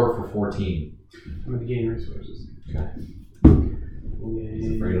can war for 14. I'm going to gain resources. Okay.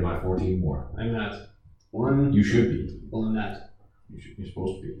 He's afraid of my 14 war. I'm not. 1. You should be. Well, I'm not. You're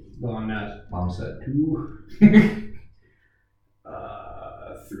supposed to be. Well, I'm not. Mom said. 2.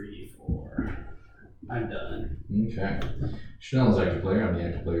 3, 4. I'm done. Okay. Chanel is active player. I'm the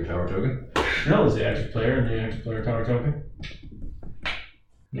active player tower token. Chanel is the active player and the active player tower token.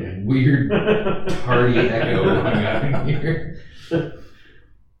 Yeah. Weird party echo going on here.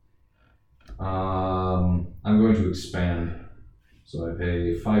 I'm going to expand. So I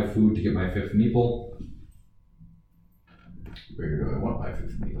pay 5 food to get my 5th meeple. Where do I want my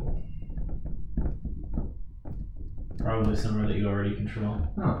 5th meeple? Probably somewhere that you already control.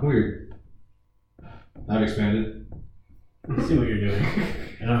 Oh, weird. I've expanded. I see what you're doing.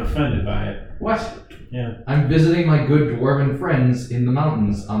 And I'm offended by it. What? Yeah. I'm visiting my good dwarven friends in the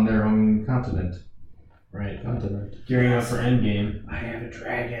mountains on their own continent. Right. Continent. Gearing up for endgame. I have a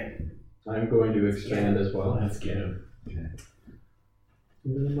dragon. I'm going to expand as well. Let's get him.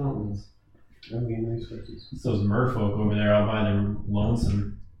 Into the mountains. I'm gain resources. It's those merfolk over there all by their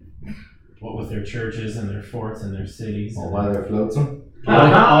lonesome. What with their churches and their forts and their cities. All by their flotsam?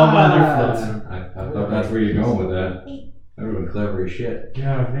 All by their flotsam. I thought that's where you're going with that. That would have been clever as shit.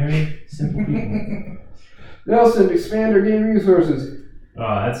 Yeah, very simple people. Nelson, expand or gain resources.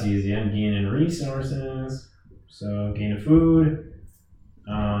 Oh, that's easy. I'm gaining resources. So, gain of food.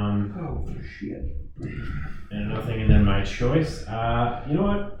 Oh, shit. And nothing, and then my choice. You know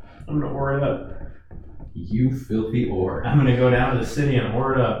what? I'm gonna ore it up. You filthy ore. I'm gonna go down to the city and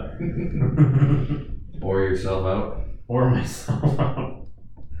ore it up. Ore yourself out. Ore myself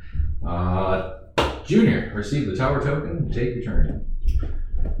out. Junior, receive the tower token. Take your turn.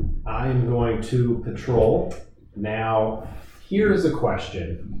 I'm going to patrol. Now, here's a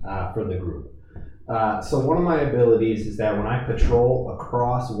question for the group. So one of my abilities is that when I patrol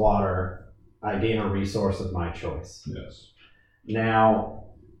across water, I gain a resource of my choice. Yes. Now,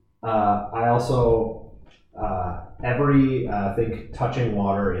 I also, every thing touching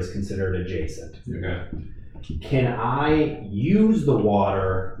water is considered adjacent. Okay. Can I use the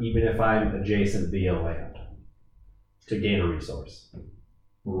water even if I'm adjacent via land to gain a resource?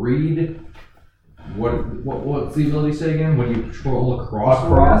 Read. What's the ability say again? When you patrol across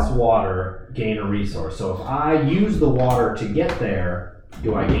Across water, gain a resource. So if I use the water to get there,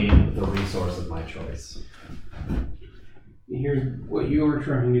 do I gain the resource of my choice? Here's what you were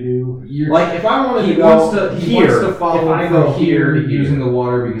trying to do. You're, Like if I wanted he to go wants to here, follow if I from go here here to using here, the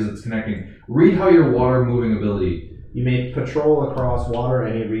water because it's connecting. Read how your water moving ability. you may patrol across water.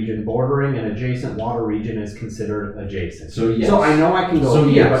 Any region bordering an adjacent water region is considered adjacent. So yes. So I know I can go So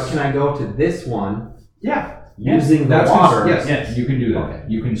here, yes. but can I go to this one Yeah. using the That's water? Yes, you can do that. Okay.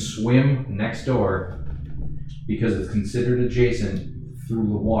 You can swim next door because it's considered adjacent through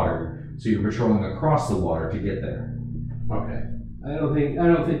the water. So you're patrolling across the water to get there. Okay. I don't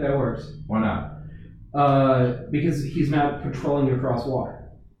think that works. Why not? Because he's not patrolling across water.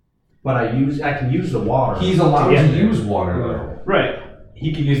 But I can use the water. He's allowed Yeah. to use water though. Right.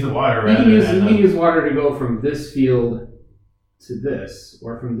 He can use the water He rather can use than... water to go from this field to this,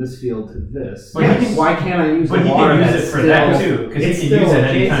 or from this field to this. But he can- Why can't I use But the he water? can use that's it for that still- too, because it's he can use still it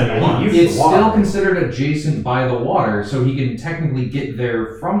anytime adjacent. he wants. Use It's the water. still considered adjacent by the water, so he can technically get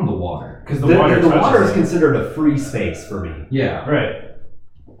there from the water. Because the The water water is touches it. considered a free space for me. Yeah. Right.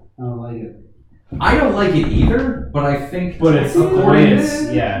 I don't like it. I don't like it either, but I think But it's according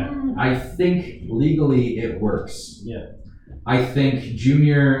yeah. I think legally it works. Yeah. I think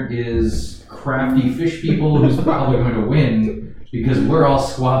Junior is crafty fish people who's probably going to win because we're all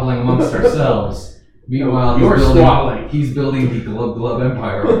squabbling amongst ourselves. Meanwhile, You're squabbling. he's building the Glub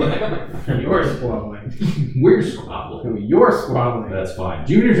Empire over there. You're squabbling. We're squabbling. You're squabbling. That's fine.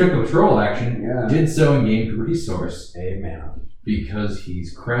 Junior took the patrol action, Yeah. did so and gained resource Amen. because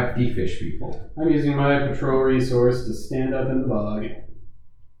he's crafty fish people. I'm using my patrol resource to stand up in the bog.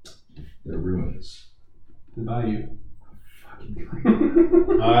 They're ruins. The bayou.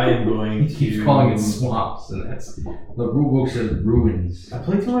 I am going He to... keeps calling it swamps, and that's the rulebook says ruins. I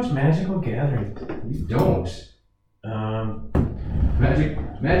play too much Magical Gathering. You don't. Magic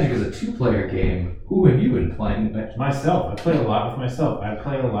is a 2-player game. Who have you been playing with? Myself. I play a lot with myself. I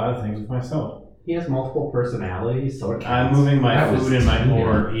play a lot of things with myself. He has multiple personalities, so it I'm counts. moving my That was food and my cheating.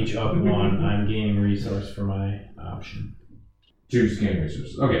 ore each up 1. I'm gaining resource for my option. Choose gain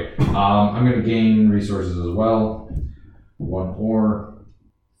resources. Okay. I'm going to gain resources as well. 1 ore,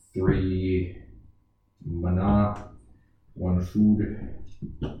 3 mana, 1 food.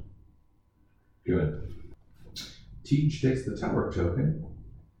 Good. Teach takes the tower token.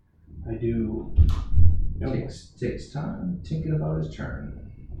 I do. Nope. Takes time thinking about his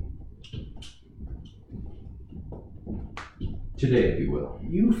turn. Today, if you will.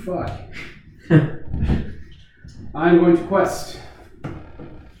 You fuck. I'm going to quest.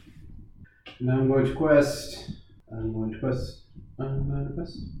 And I'm going to quest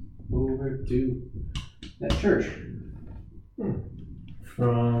over to that church.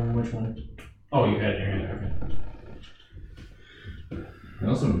 From which one? Oh, you had it in your hand. Okay.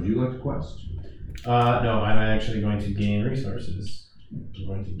 Nelson, would you like to quest? No, I'm actually going to gain resources. I'm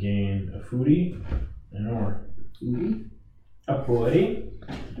going to gain a foodie and an ore. Foodie? A foodie?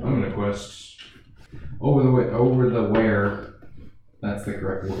 I'm going to quest over the where. That's the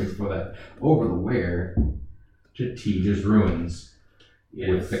correct word for that. Over the where to Teja's ruins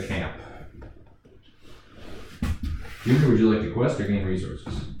with the camp. Junior, would you like to quest or gain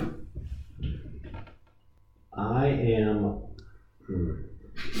resources? I am.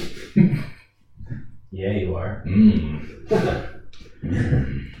 Yeah, you are.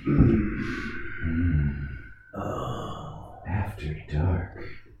 Oh, after dark.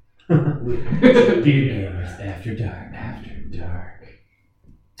 Beer gamers after dark. After dark.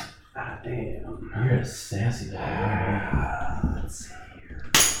 Ah, damn. You're a sassy little guy. Let's see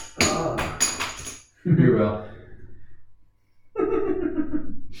here. You're well.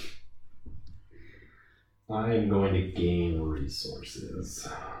 I am going to gain resources.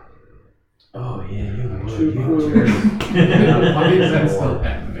 Oh yeah, you would. Two You foods. would. Why is that still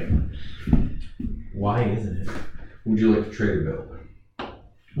happening? Why isn't it? Would you like to trade a build?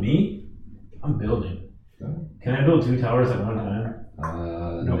 Me? I'm building. No. Can I build 2 towers at one time?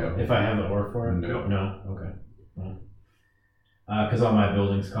 No. If I have the ore for it? No. No? Okay. Because all my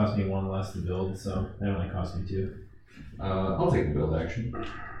buildings cost me 1 less to build, so that only cost me 2. I'll take the build action.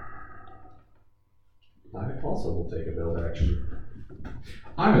 I also will take a build action.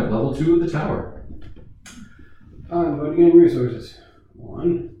 I'm at level 2 of the tower. I'm going to gain resources.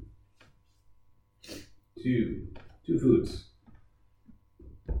 1, 2. 2 foods.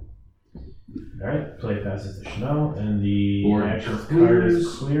 Alright, play passes to Chanel, and the Board actions card is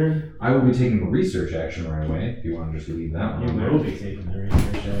clears. cleared. I will be taking the research action right away, if you want to just leave that one. You on there. will be taking the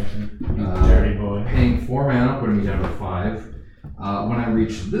research action. You Uh, dirty boy. Paying 4 mana, putting me down to 5. When I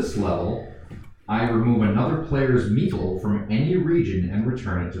reach this level, I remove another player's meeple from any region and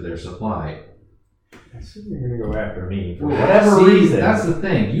return it to their supply. I assume you're going to go after me for Whatever whatever reason. That's the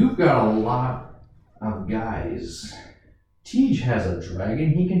thing. You've got a lot of guys. Tej has a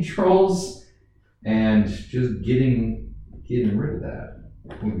dragon he controls, and just getting rid of that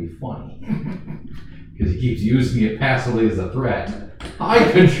would be funny. Because he keeps using it passively as a threat. I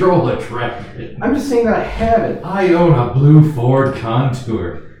control a dragon. I'm just saying that I have it. I own a blue Ford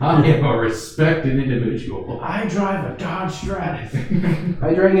Contour. I am a respected individual. I drive a Dodge Stratus.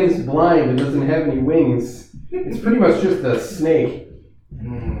 My dragon is blind. It doesn't have any wings. It's pretty much just a snake.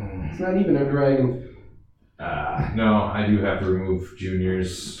 It's not even a dragon. No, I do have to remove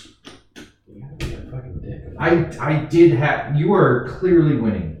Junior's. You gotta be a fucking dick. I did have. You are clearly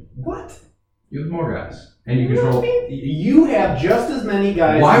winning. What? You have more guys. And you control. You have just as many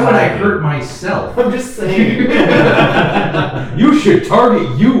guys. Why as would I do. hurt myself? I'm just saying. You should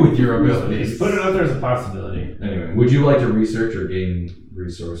target you with your abilities. Just put it out there as a possibility. Anyway, would you like to research or gain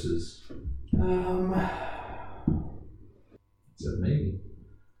resources? Said maybe.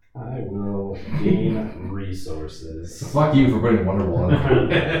 I will gain resources. Fuck you for putting Wonderwall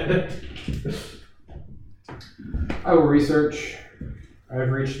in. I will research. I've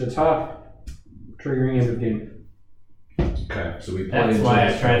reached the top. Triggering end of game. Okay, so we play That's until why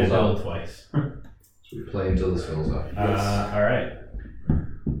I this tried to fills up. build twice. So we play until this fills up. Alright.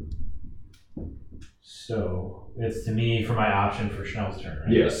 So, it's to me for my option for Schnell's turn, right?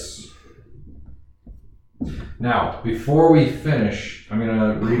 Yes. Now, before we finish, I'm going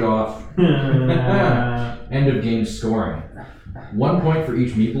to read off end of game scoring. 1 point for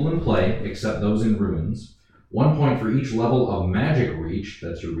each meeple in play, except those in ruins. 1 point for each level of magic reach,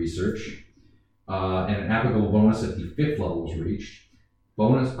 that's your research. And an applicable bonus if the 5th level is reached.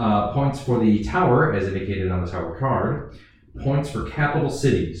 Bonus points for the tower, as indicated on the tower card. points for capital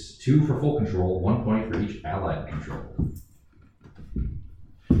cities, 2 for full control, 1 point for each allied control.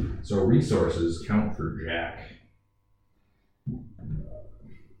 So resources count for Jack.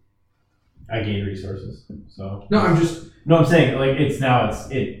 I gained resources, so. No, I'm just. No, I'm saying like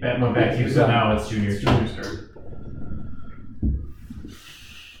it went back to you, so now it's Junior's turn.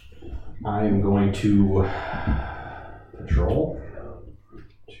 I'm going to patrol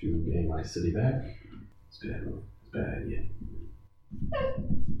to gain my city back. It's bad idea.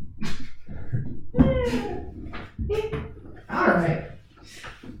 Alright.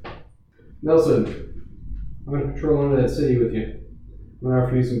 Nelson, I'm going to patrol into that city with you. I'm going to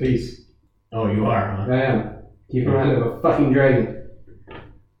offer you some peace. Oh, you are, huh? I am. Keep an eye on a fucking dragon.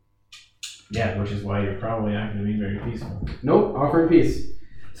 Yeah, which is why you're probably not going to be very peaceful. Nope, offering peace.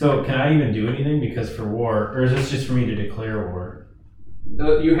 So, can I even do anything? Because for war, or is this just for me to declare war?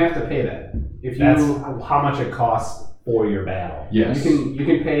 You have to pay that. If you, That's how much it costs for your battle. Yes. you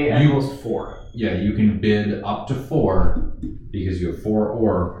can pay at most 4. Yeah, you can bid up to 4 because you have 4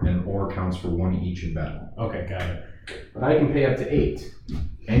 ore, and ore counts for 1 each in battle. Okay, got it. But I can pay up to 8.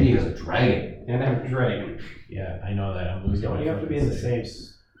 And he has a dragon. And I have a dragon. Yeah, I know that. I'm losing Don't my you have to be in the fucking same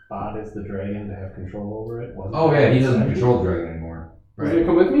spot as the dragon to have control over it? Wasn't Oh it? yeah, he doesn't control the dragon anymore. Is it going to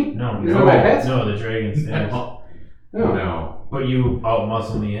come with me? No, Is it my pet? no, the dragon stays. Oh, No. no. But you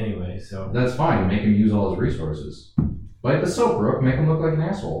out-muscle me anyway, so. That's fine. Make him use all his resources. Like the soap brook, make him look like an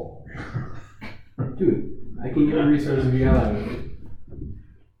asshole. Dude, I can give you resources if you ally with me.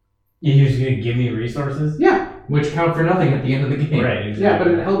 You're just gonna give me resources? Yeah. Which count for nothing at the end of the game. Right, exactly. Yeah, but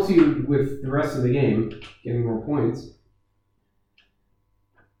it helps you with the rest of the game, getting more points.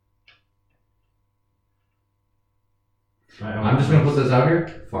 I'm just gonna put this out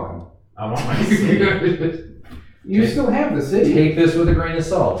here. Fuck him. I want my city. You still have the city. Take this with a grain of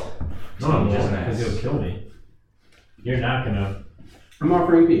salt. No, I'm Just just an because ass. he'll kill me. You're not gonna. I'm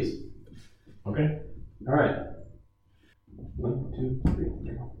offering peace. Okay. Alright. 1, 2,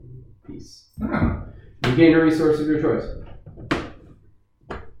 3. Peace. Ah, You gain a resource of your choice.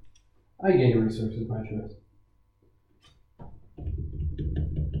 I gain a resource of my choice.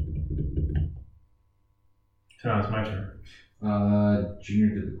 So now it's my turn. Junior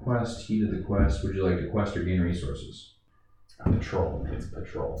did the quest. He did the quest. Would you like to quest or gain resources? Patrol. It's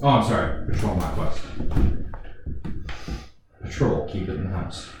patrol. Oh, I'm sorry. Patrol, not quest. Patrol. Keep it in the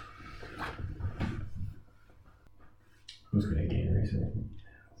house. Who's gonna gain a resource?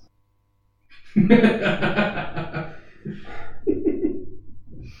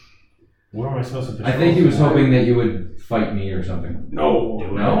 What am I supposed to patrol? I think he was hoping that you would fight me or something. No.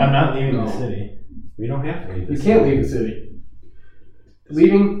 No? I'm not leaving No. the city. We don't have to leave You this. can't leave the city.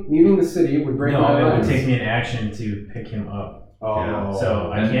 Leaving the city would break No, my it would lines. take me an action to pick him up. Oh. Yeah.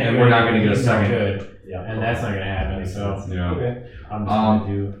 So I And- can't. and do we're not anything. gonna get a He's no second. good, Yeah. and that's not gonna happen. Makes So sense. Yeah. Okay. I'm just gonna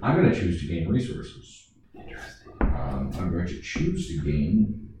do. I'm going to choose to gain resources. Interesting. I'm going to choose to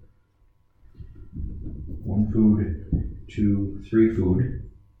gain 1 food, 2, 3 food.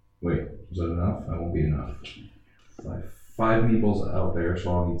 Wait, is that enough? That won't be enough. 5 meeples out there,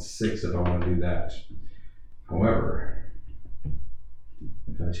 so I'll need 6 if I want to do that. However,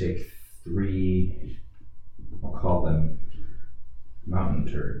 if I take 3, I'll call them mountain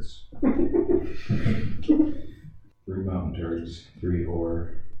turds. 3 mountain turds, 3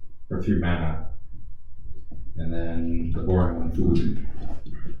 ore, or 3 mana, and then the boring 1 food.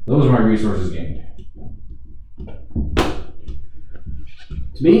 Those are my resources gained.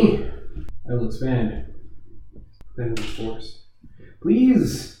 To me, I will expand. Then force.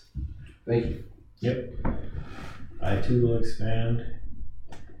 Please. Thank you. I too will expand.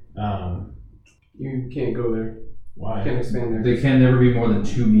 You can't go there. You Why? can't expand there. They can never be more than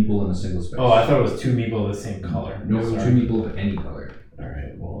 2 meeple in a single space. Oh, I thought it was 2 meeple of the same color. No, 2 Sorry. meeple of any color. All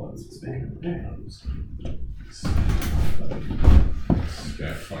right. Well, let's expand.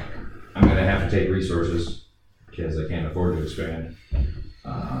 Okay, fuck. I'm gonna have to take resources because I can't afford to expand.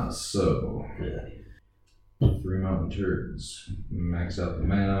 So 3 mountain turds. Max out the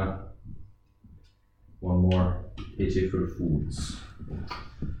mana. 1 more. Hit it for foods.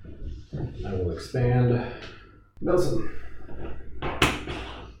 I will expand. Nelson. All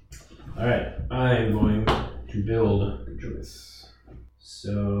right. I'm going to build. Good choice.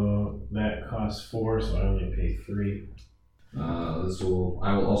 So that costs 4, so I only pay 3. I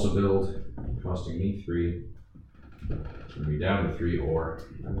will also build, costing me 3. Gonna be down to 3 ore.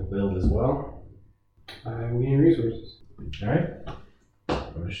 I will build as well. I will gain resources. All right.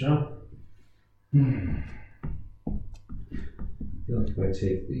 What a show. I feel like if I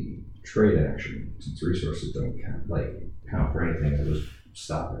take the trade action, since resources don't count for anything, I'll just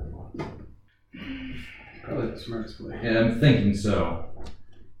stop it. Probably the smartest play. And I'm thinking so.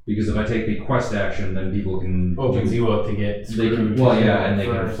 Because if I take the quest action, then people can Opens you up to get they can, screwed. well, yeah, and they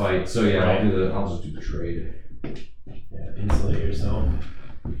can first. fight. So yeah, Right. I'll just do the trade. Yeah, insulate yourself.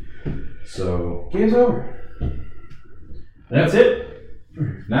 So Game's over. That's it.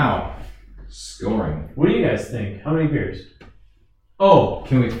 now, scoring. What do you guys think? How many beers? Oh,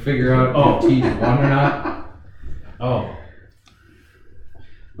 can we figure out if Teach won or not? Oh,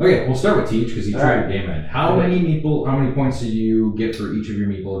 Okay, we'll start with Teach because he All traded right. game end. How many points do you get for each of your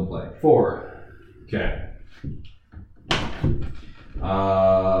meeple in play? 4. Okay.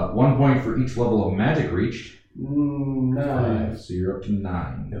 1 point for each level of magic reached. 9. So you're up to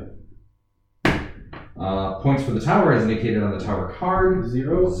 9. Points for the tower as indicated on the tower card.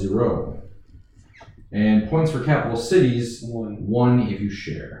 0. 0. And points for capital cities. 1. 1 if you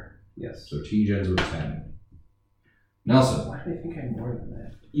share. Yes. So Teach ends with 10. Nelson, Why do I think I had more than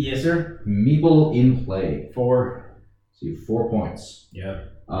that? yes, sir. meeple in play. 4. So you have 4 points. Yeah.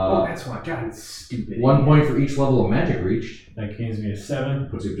 Oh, that's why. God, it's stupid. 1 point for each level of magic reached. That gives me a 7.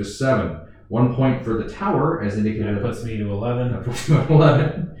 Puts you up to 7. 1 point for the tower as indicated. That puts me to 11. That puts you at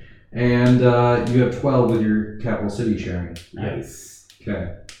 11. And you have 12 with your capital city sharing. Nice.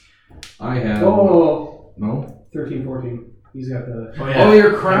 Okay. I have. Oh, No? 13, 14. He's got the. Oh, yeah. Oh,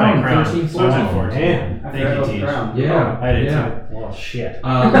 your crown. My crown. 13, So I'm at 14. 14. I Thank forgot you, about the Teach. crown. Yeah. I did yeah. too. Well, shit.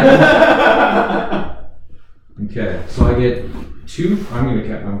 Okay, so I get 2.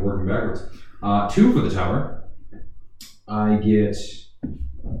 I'm working backwards. 2 for the tower. I get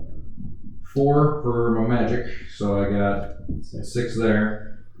 4 for my magic, so I got 6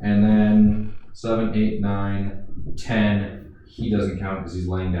 there, and then 7, 8, 9, 10. He doesn't count because he's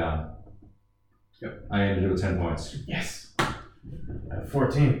laying down. Yep. I ended it with 10 points. Yes. I have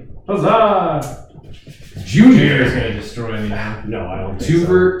 14. Huzzah! Junior. Is gonna destroy me now. No, I don't think 2 so.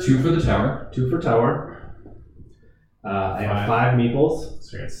 for the tower. 2 for tower. I have 5 5. meeples.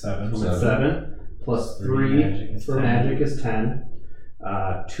 So I got 7. So- 7. Plus 3 3 magic is for 10. magic is 10.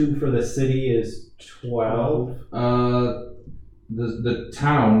 2 for the city is 12. The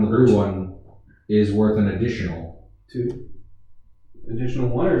town, the blue one, is worth an additional. 2. Additional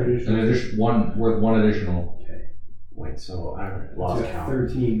 1 or additional? One worth 1 additional. Wait, so I lost count.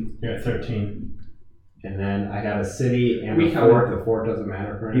 13. You're at 13. And then I got a city and We a counted- fort. The fort doesn't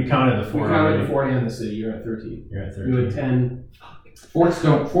matter for You me. counted the We 4 counted already. the 40 and the city. You're at 13. You're at You had 13. 10. Forts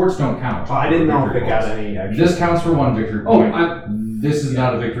don't count. Oh, I didn't know if Victory it got points. any extra. This counts for 1 victory Oh, point. This is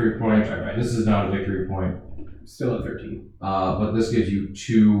not a victory point. Right. This is not a victory point. Still at 13. But this gives you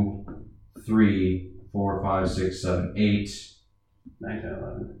 2, 3, 4, 5, 6, 7, 8, 9, 10,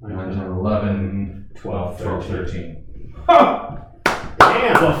 11. 9, 10, 11, 12, 12, 13. 13.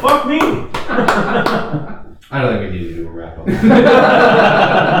 Damn! Well, fuck me! I don't think we need to do a wrap up.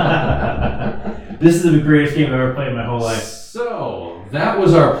 This is the greatest game I've ever played in my whole life. So, that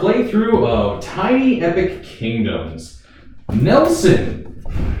was our playthrough of Tiny Epic Kingdoms. Nelson,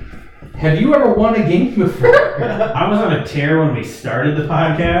 have you ever won a game before? I was on a tear when we started the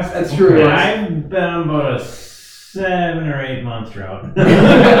podcast. That's true. And I've been on about a 7 or 8 month drought.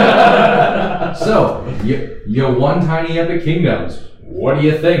 So, you won Tiny Epic Kingdoms. What do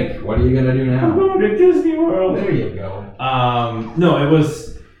you think? What are you gonna do I'm now? going to Disney World. There you go. No, it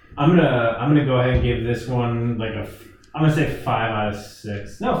was. I'm gonna go ahead and give this one like I'm gonna say 5 out of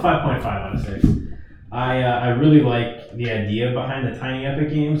 6. No, 5.5 out of 6. I really like the idea behind the Tiny Epic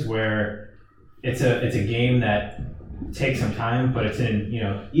games where it's a game that takes some time, but it's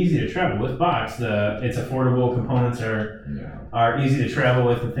easy to travel with box. It's affordable. Components are easy to travel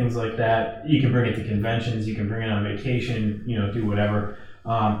with and things like that. You can bring it to conventions. You can bring it on vacation. Do whatever.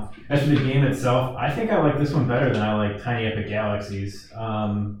 As for the game itself, I think I like this one better than I like Tiny Epic Galaxies.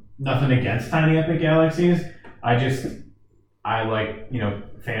 Nothing against Tiny Epic Galaxies. I like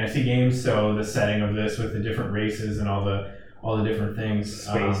fantasy games, so the setting of this with the different races and all the different things.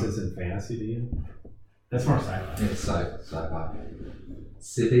 Spaces and fantasy to you? That's more sci-fi. It's sci-fi.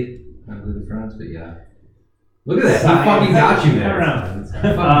 City, I believe it's pronounced, but yeah. Look at that, he fucking got you there.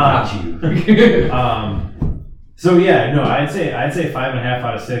 Fucking got you. So yeah, no, I'd say 5.5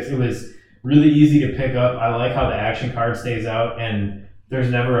 out of 6. It was really easy to pick up. I like how the action card stays out and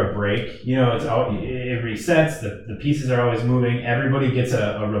there's never a break. It's out. It resets. The pieces are always moving. Everybody gets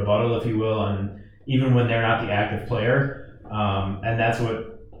a rebuttal, if you will, and even when they're not the active player. And that's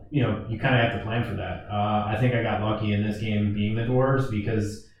what you kind of have to plan for that. I think I got lucky in this game being the dwarves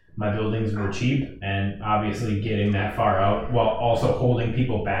because my buildings were cheap, and obviously getting that far out while also holding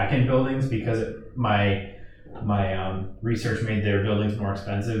people back in buildings because my research made their buildings more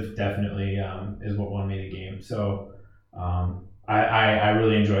expensive definitely is what won me the game. So I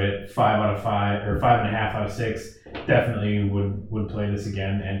really enjoyed it. 5 out of 5 or 5.5 out of 6. Definitely would play this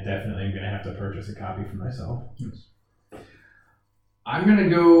again, and definitely I'm gonna have to purchase a copy for myself. I'm gonna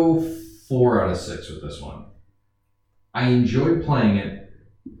go 4 out of 6 with this one. I enjoyed playing it.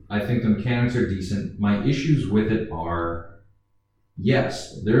 I think the mechanics are decent. My issues with it are,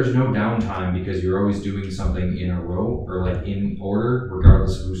 yes, there's no downtime because you're always doing something in a row or like in order,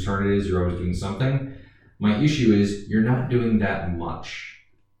 regardless of whose turn it is, you're always doing something. My issue is you're not doing that much.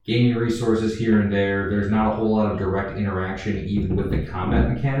 Gaining resources here and there, there's not a whole lot of direct interaction even with the combat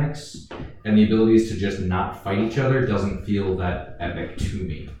mechanics, and the abilities to just not fight each other doesn't feel that epic to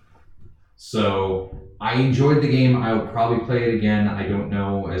me. So I enjoyed the game. I would probably play it again. I don't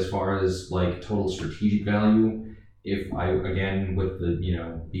know as far as like total strategic value. If I, again, with the,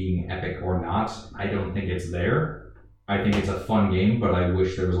 being epic or not, I don't think it's there. I think it's a fun game, but I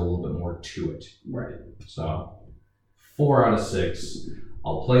wish there was a little bit more to it. Right. So 4 out of 6.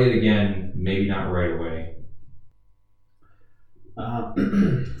 I'll play it again, maybe not right away.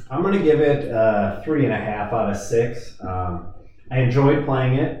 I'm going to give it 3.5 out of 6. I enjoyed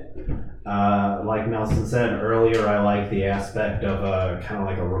playing it. Like Nelson said earlier, I like the aspect of kind of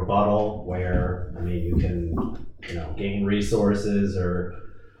like a rebuttal where, you can, gain resources or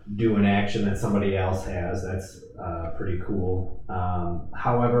do an action that somebody else has. That's pretty cool.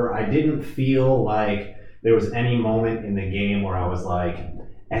 However, I didn't feel like there was any moment in the game where I was like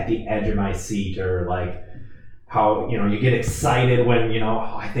at the edge of my seat, or like how, you get excited when,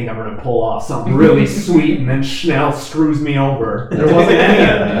 I think I'm going to pull off something really sweet and then Schnell screws me over. There wasn't any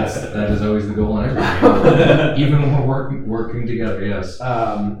of that. That is always the goal in every game. Even when we're working together, yes.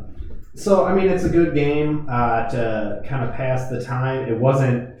 So, it's a good game to kind of pass the time. It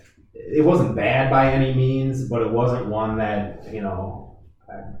wasn't bad by any means, but it wasn't one that,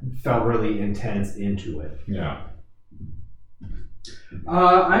 I felt really intense into it. Yeah.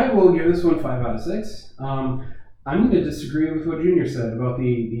 I will give this one 5 out of 6. I'm going to disagree with what Junior said about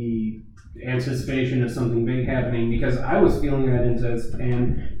the anticipation of something big happening, because I was feeling that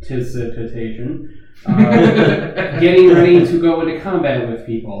anticipation, getting ready to go into combat with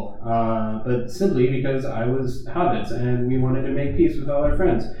people, but simply because I was hobbits and we wanted to make peace with all our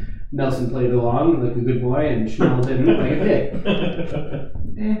friends. Nelson played along like a good boy, and Schnell didn't like a dick.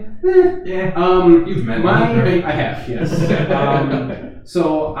 You've met me, right? I have, yes.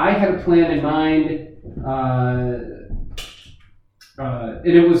 So I had a plan in mind, and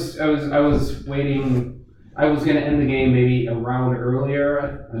it was I was waiting. I was going to end the game maybe a round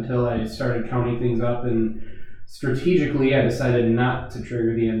earlier until I started counting things up, and strategically I decided not to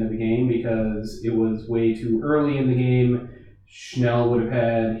trigger the end of the game because it was way too early in the game. Schnell would have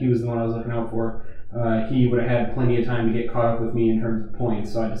had, he was the one I was looking out for, he would have had plenty of time to get caught up with me in terms of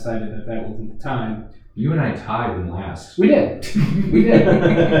points, so I decided that wasn't the time. You and I tied in last. We did. We did.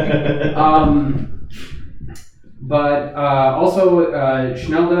 But also,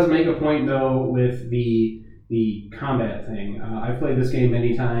 Schnell does make a point, though, with the combat thing. I've played this game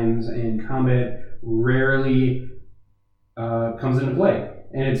many times, and combat rarely comes into play.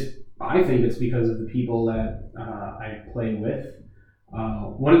 And I think it's because of the people that I play with.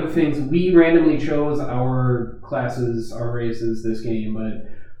 One of the things, we randomly chose our classes, our races this game, but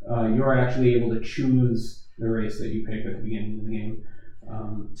you're actually able to choose the race that you pick at the beginning of the game.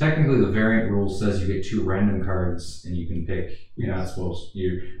 Technically, the variant rule says you get 2 random cards and you can pick. You're not supposed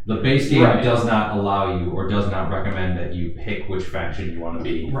to. The base game does not allow you or does not recommend that you pick which faction you want to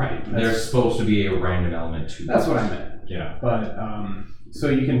be. Right. There's supposed to be a random element to That's what I meant. Yeah. But, so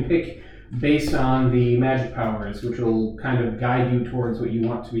you can pick based on the magic powers, which will kind of guide you towards what you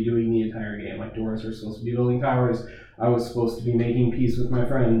want to be doing the entire game. Like Doris are supposed to be building towers. I was supposed to be making peace with my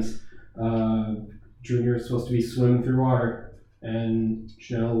friends. Junior is supposed to be swimming through water. And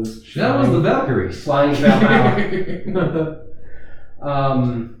Schnell was the Valkyries. Flying Valhalla.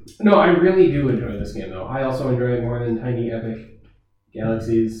 No, I really do enjoy this game, though. I also enjoy it more than Tiny Epic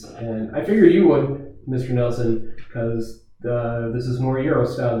Galaxies. And I figured you would, Mr. Nelson, because this is more Euro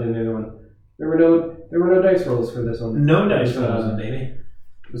style than the other one. There were no dice rolls for this one. No dice rolls, baby.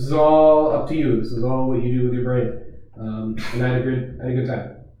 This is all up to you. This is all what you do with your brain. And I had a good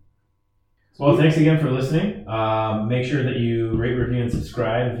time. Well, thanks again for listening. Make sure that you rate, review, and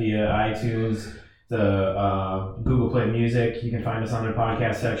subscribe via iTunes, the Google Play Music. You can find us on the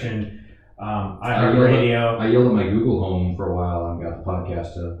podcast section. iHeartRadio. I yelled at my Google Home for a while and got the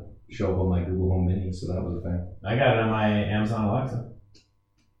podcast to show up on my Google Home Mini, so that was a thing. I got it on my Amazon Alexa.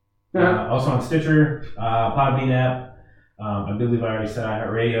 Also on Stitcher, Podbean app. I believe I already said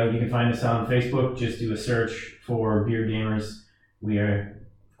iHeartRadio. You can find us on Facebook. Just do a search for Beer Gamers. We are,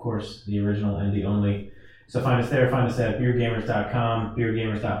 of course, the original and the only So find us there. Find us at beergamers.com,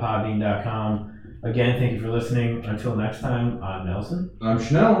 beergamers.podbean.com. Again, thank you for listening. Until next time, I'm Nelson. I'm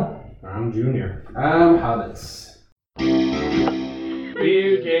Schnell. I'm Junior. Hobbits.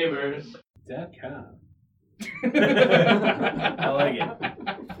 Beergamers.com. I like it.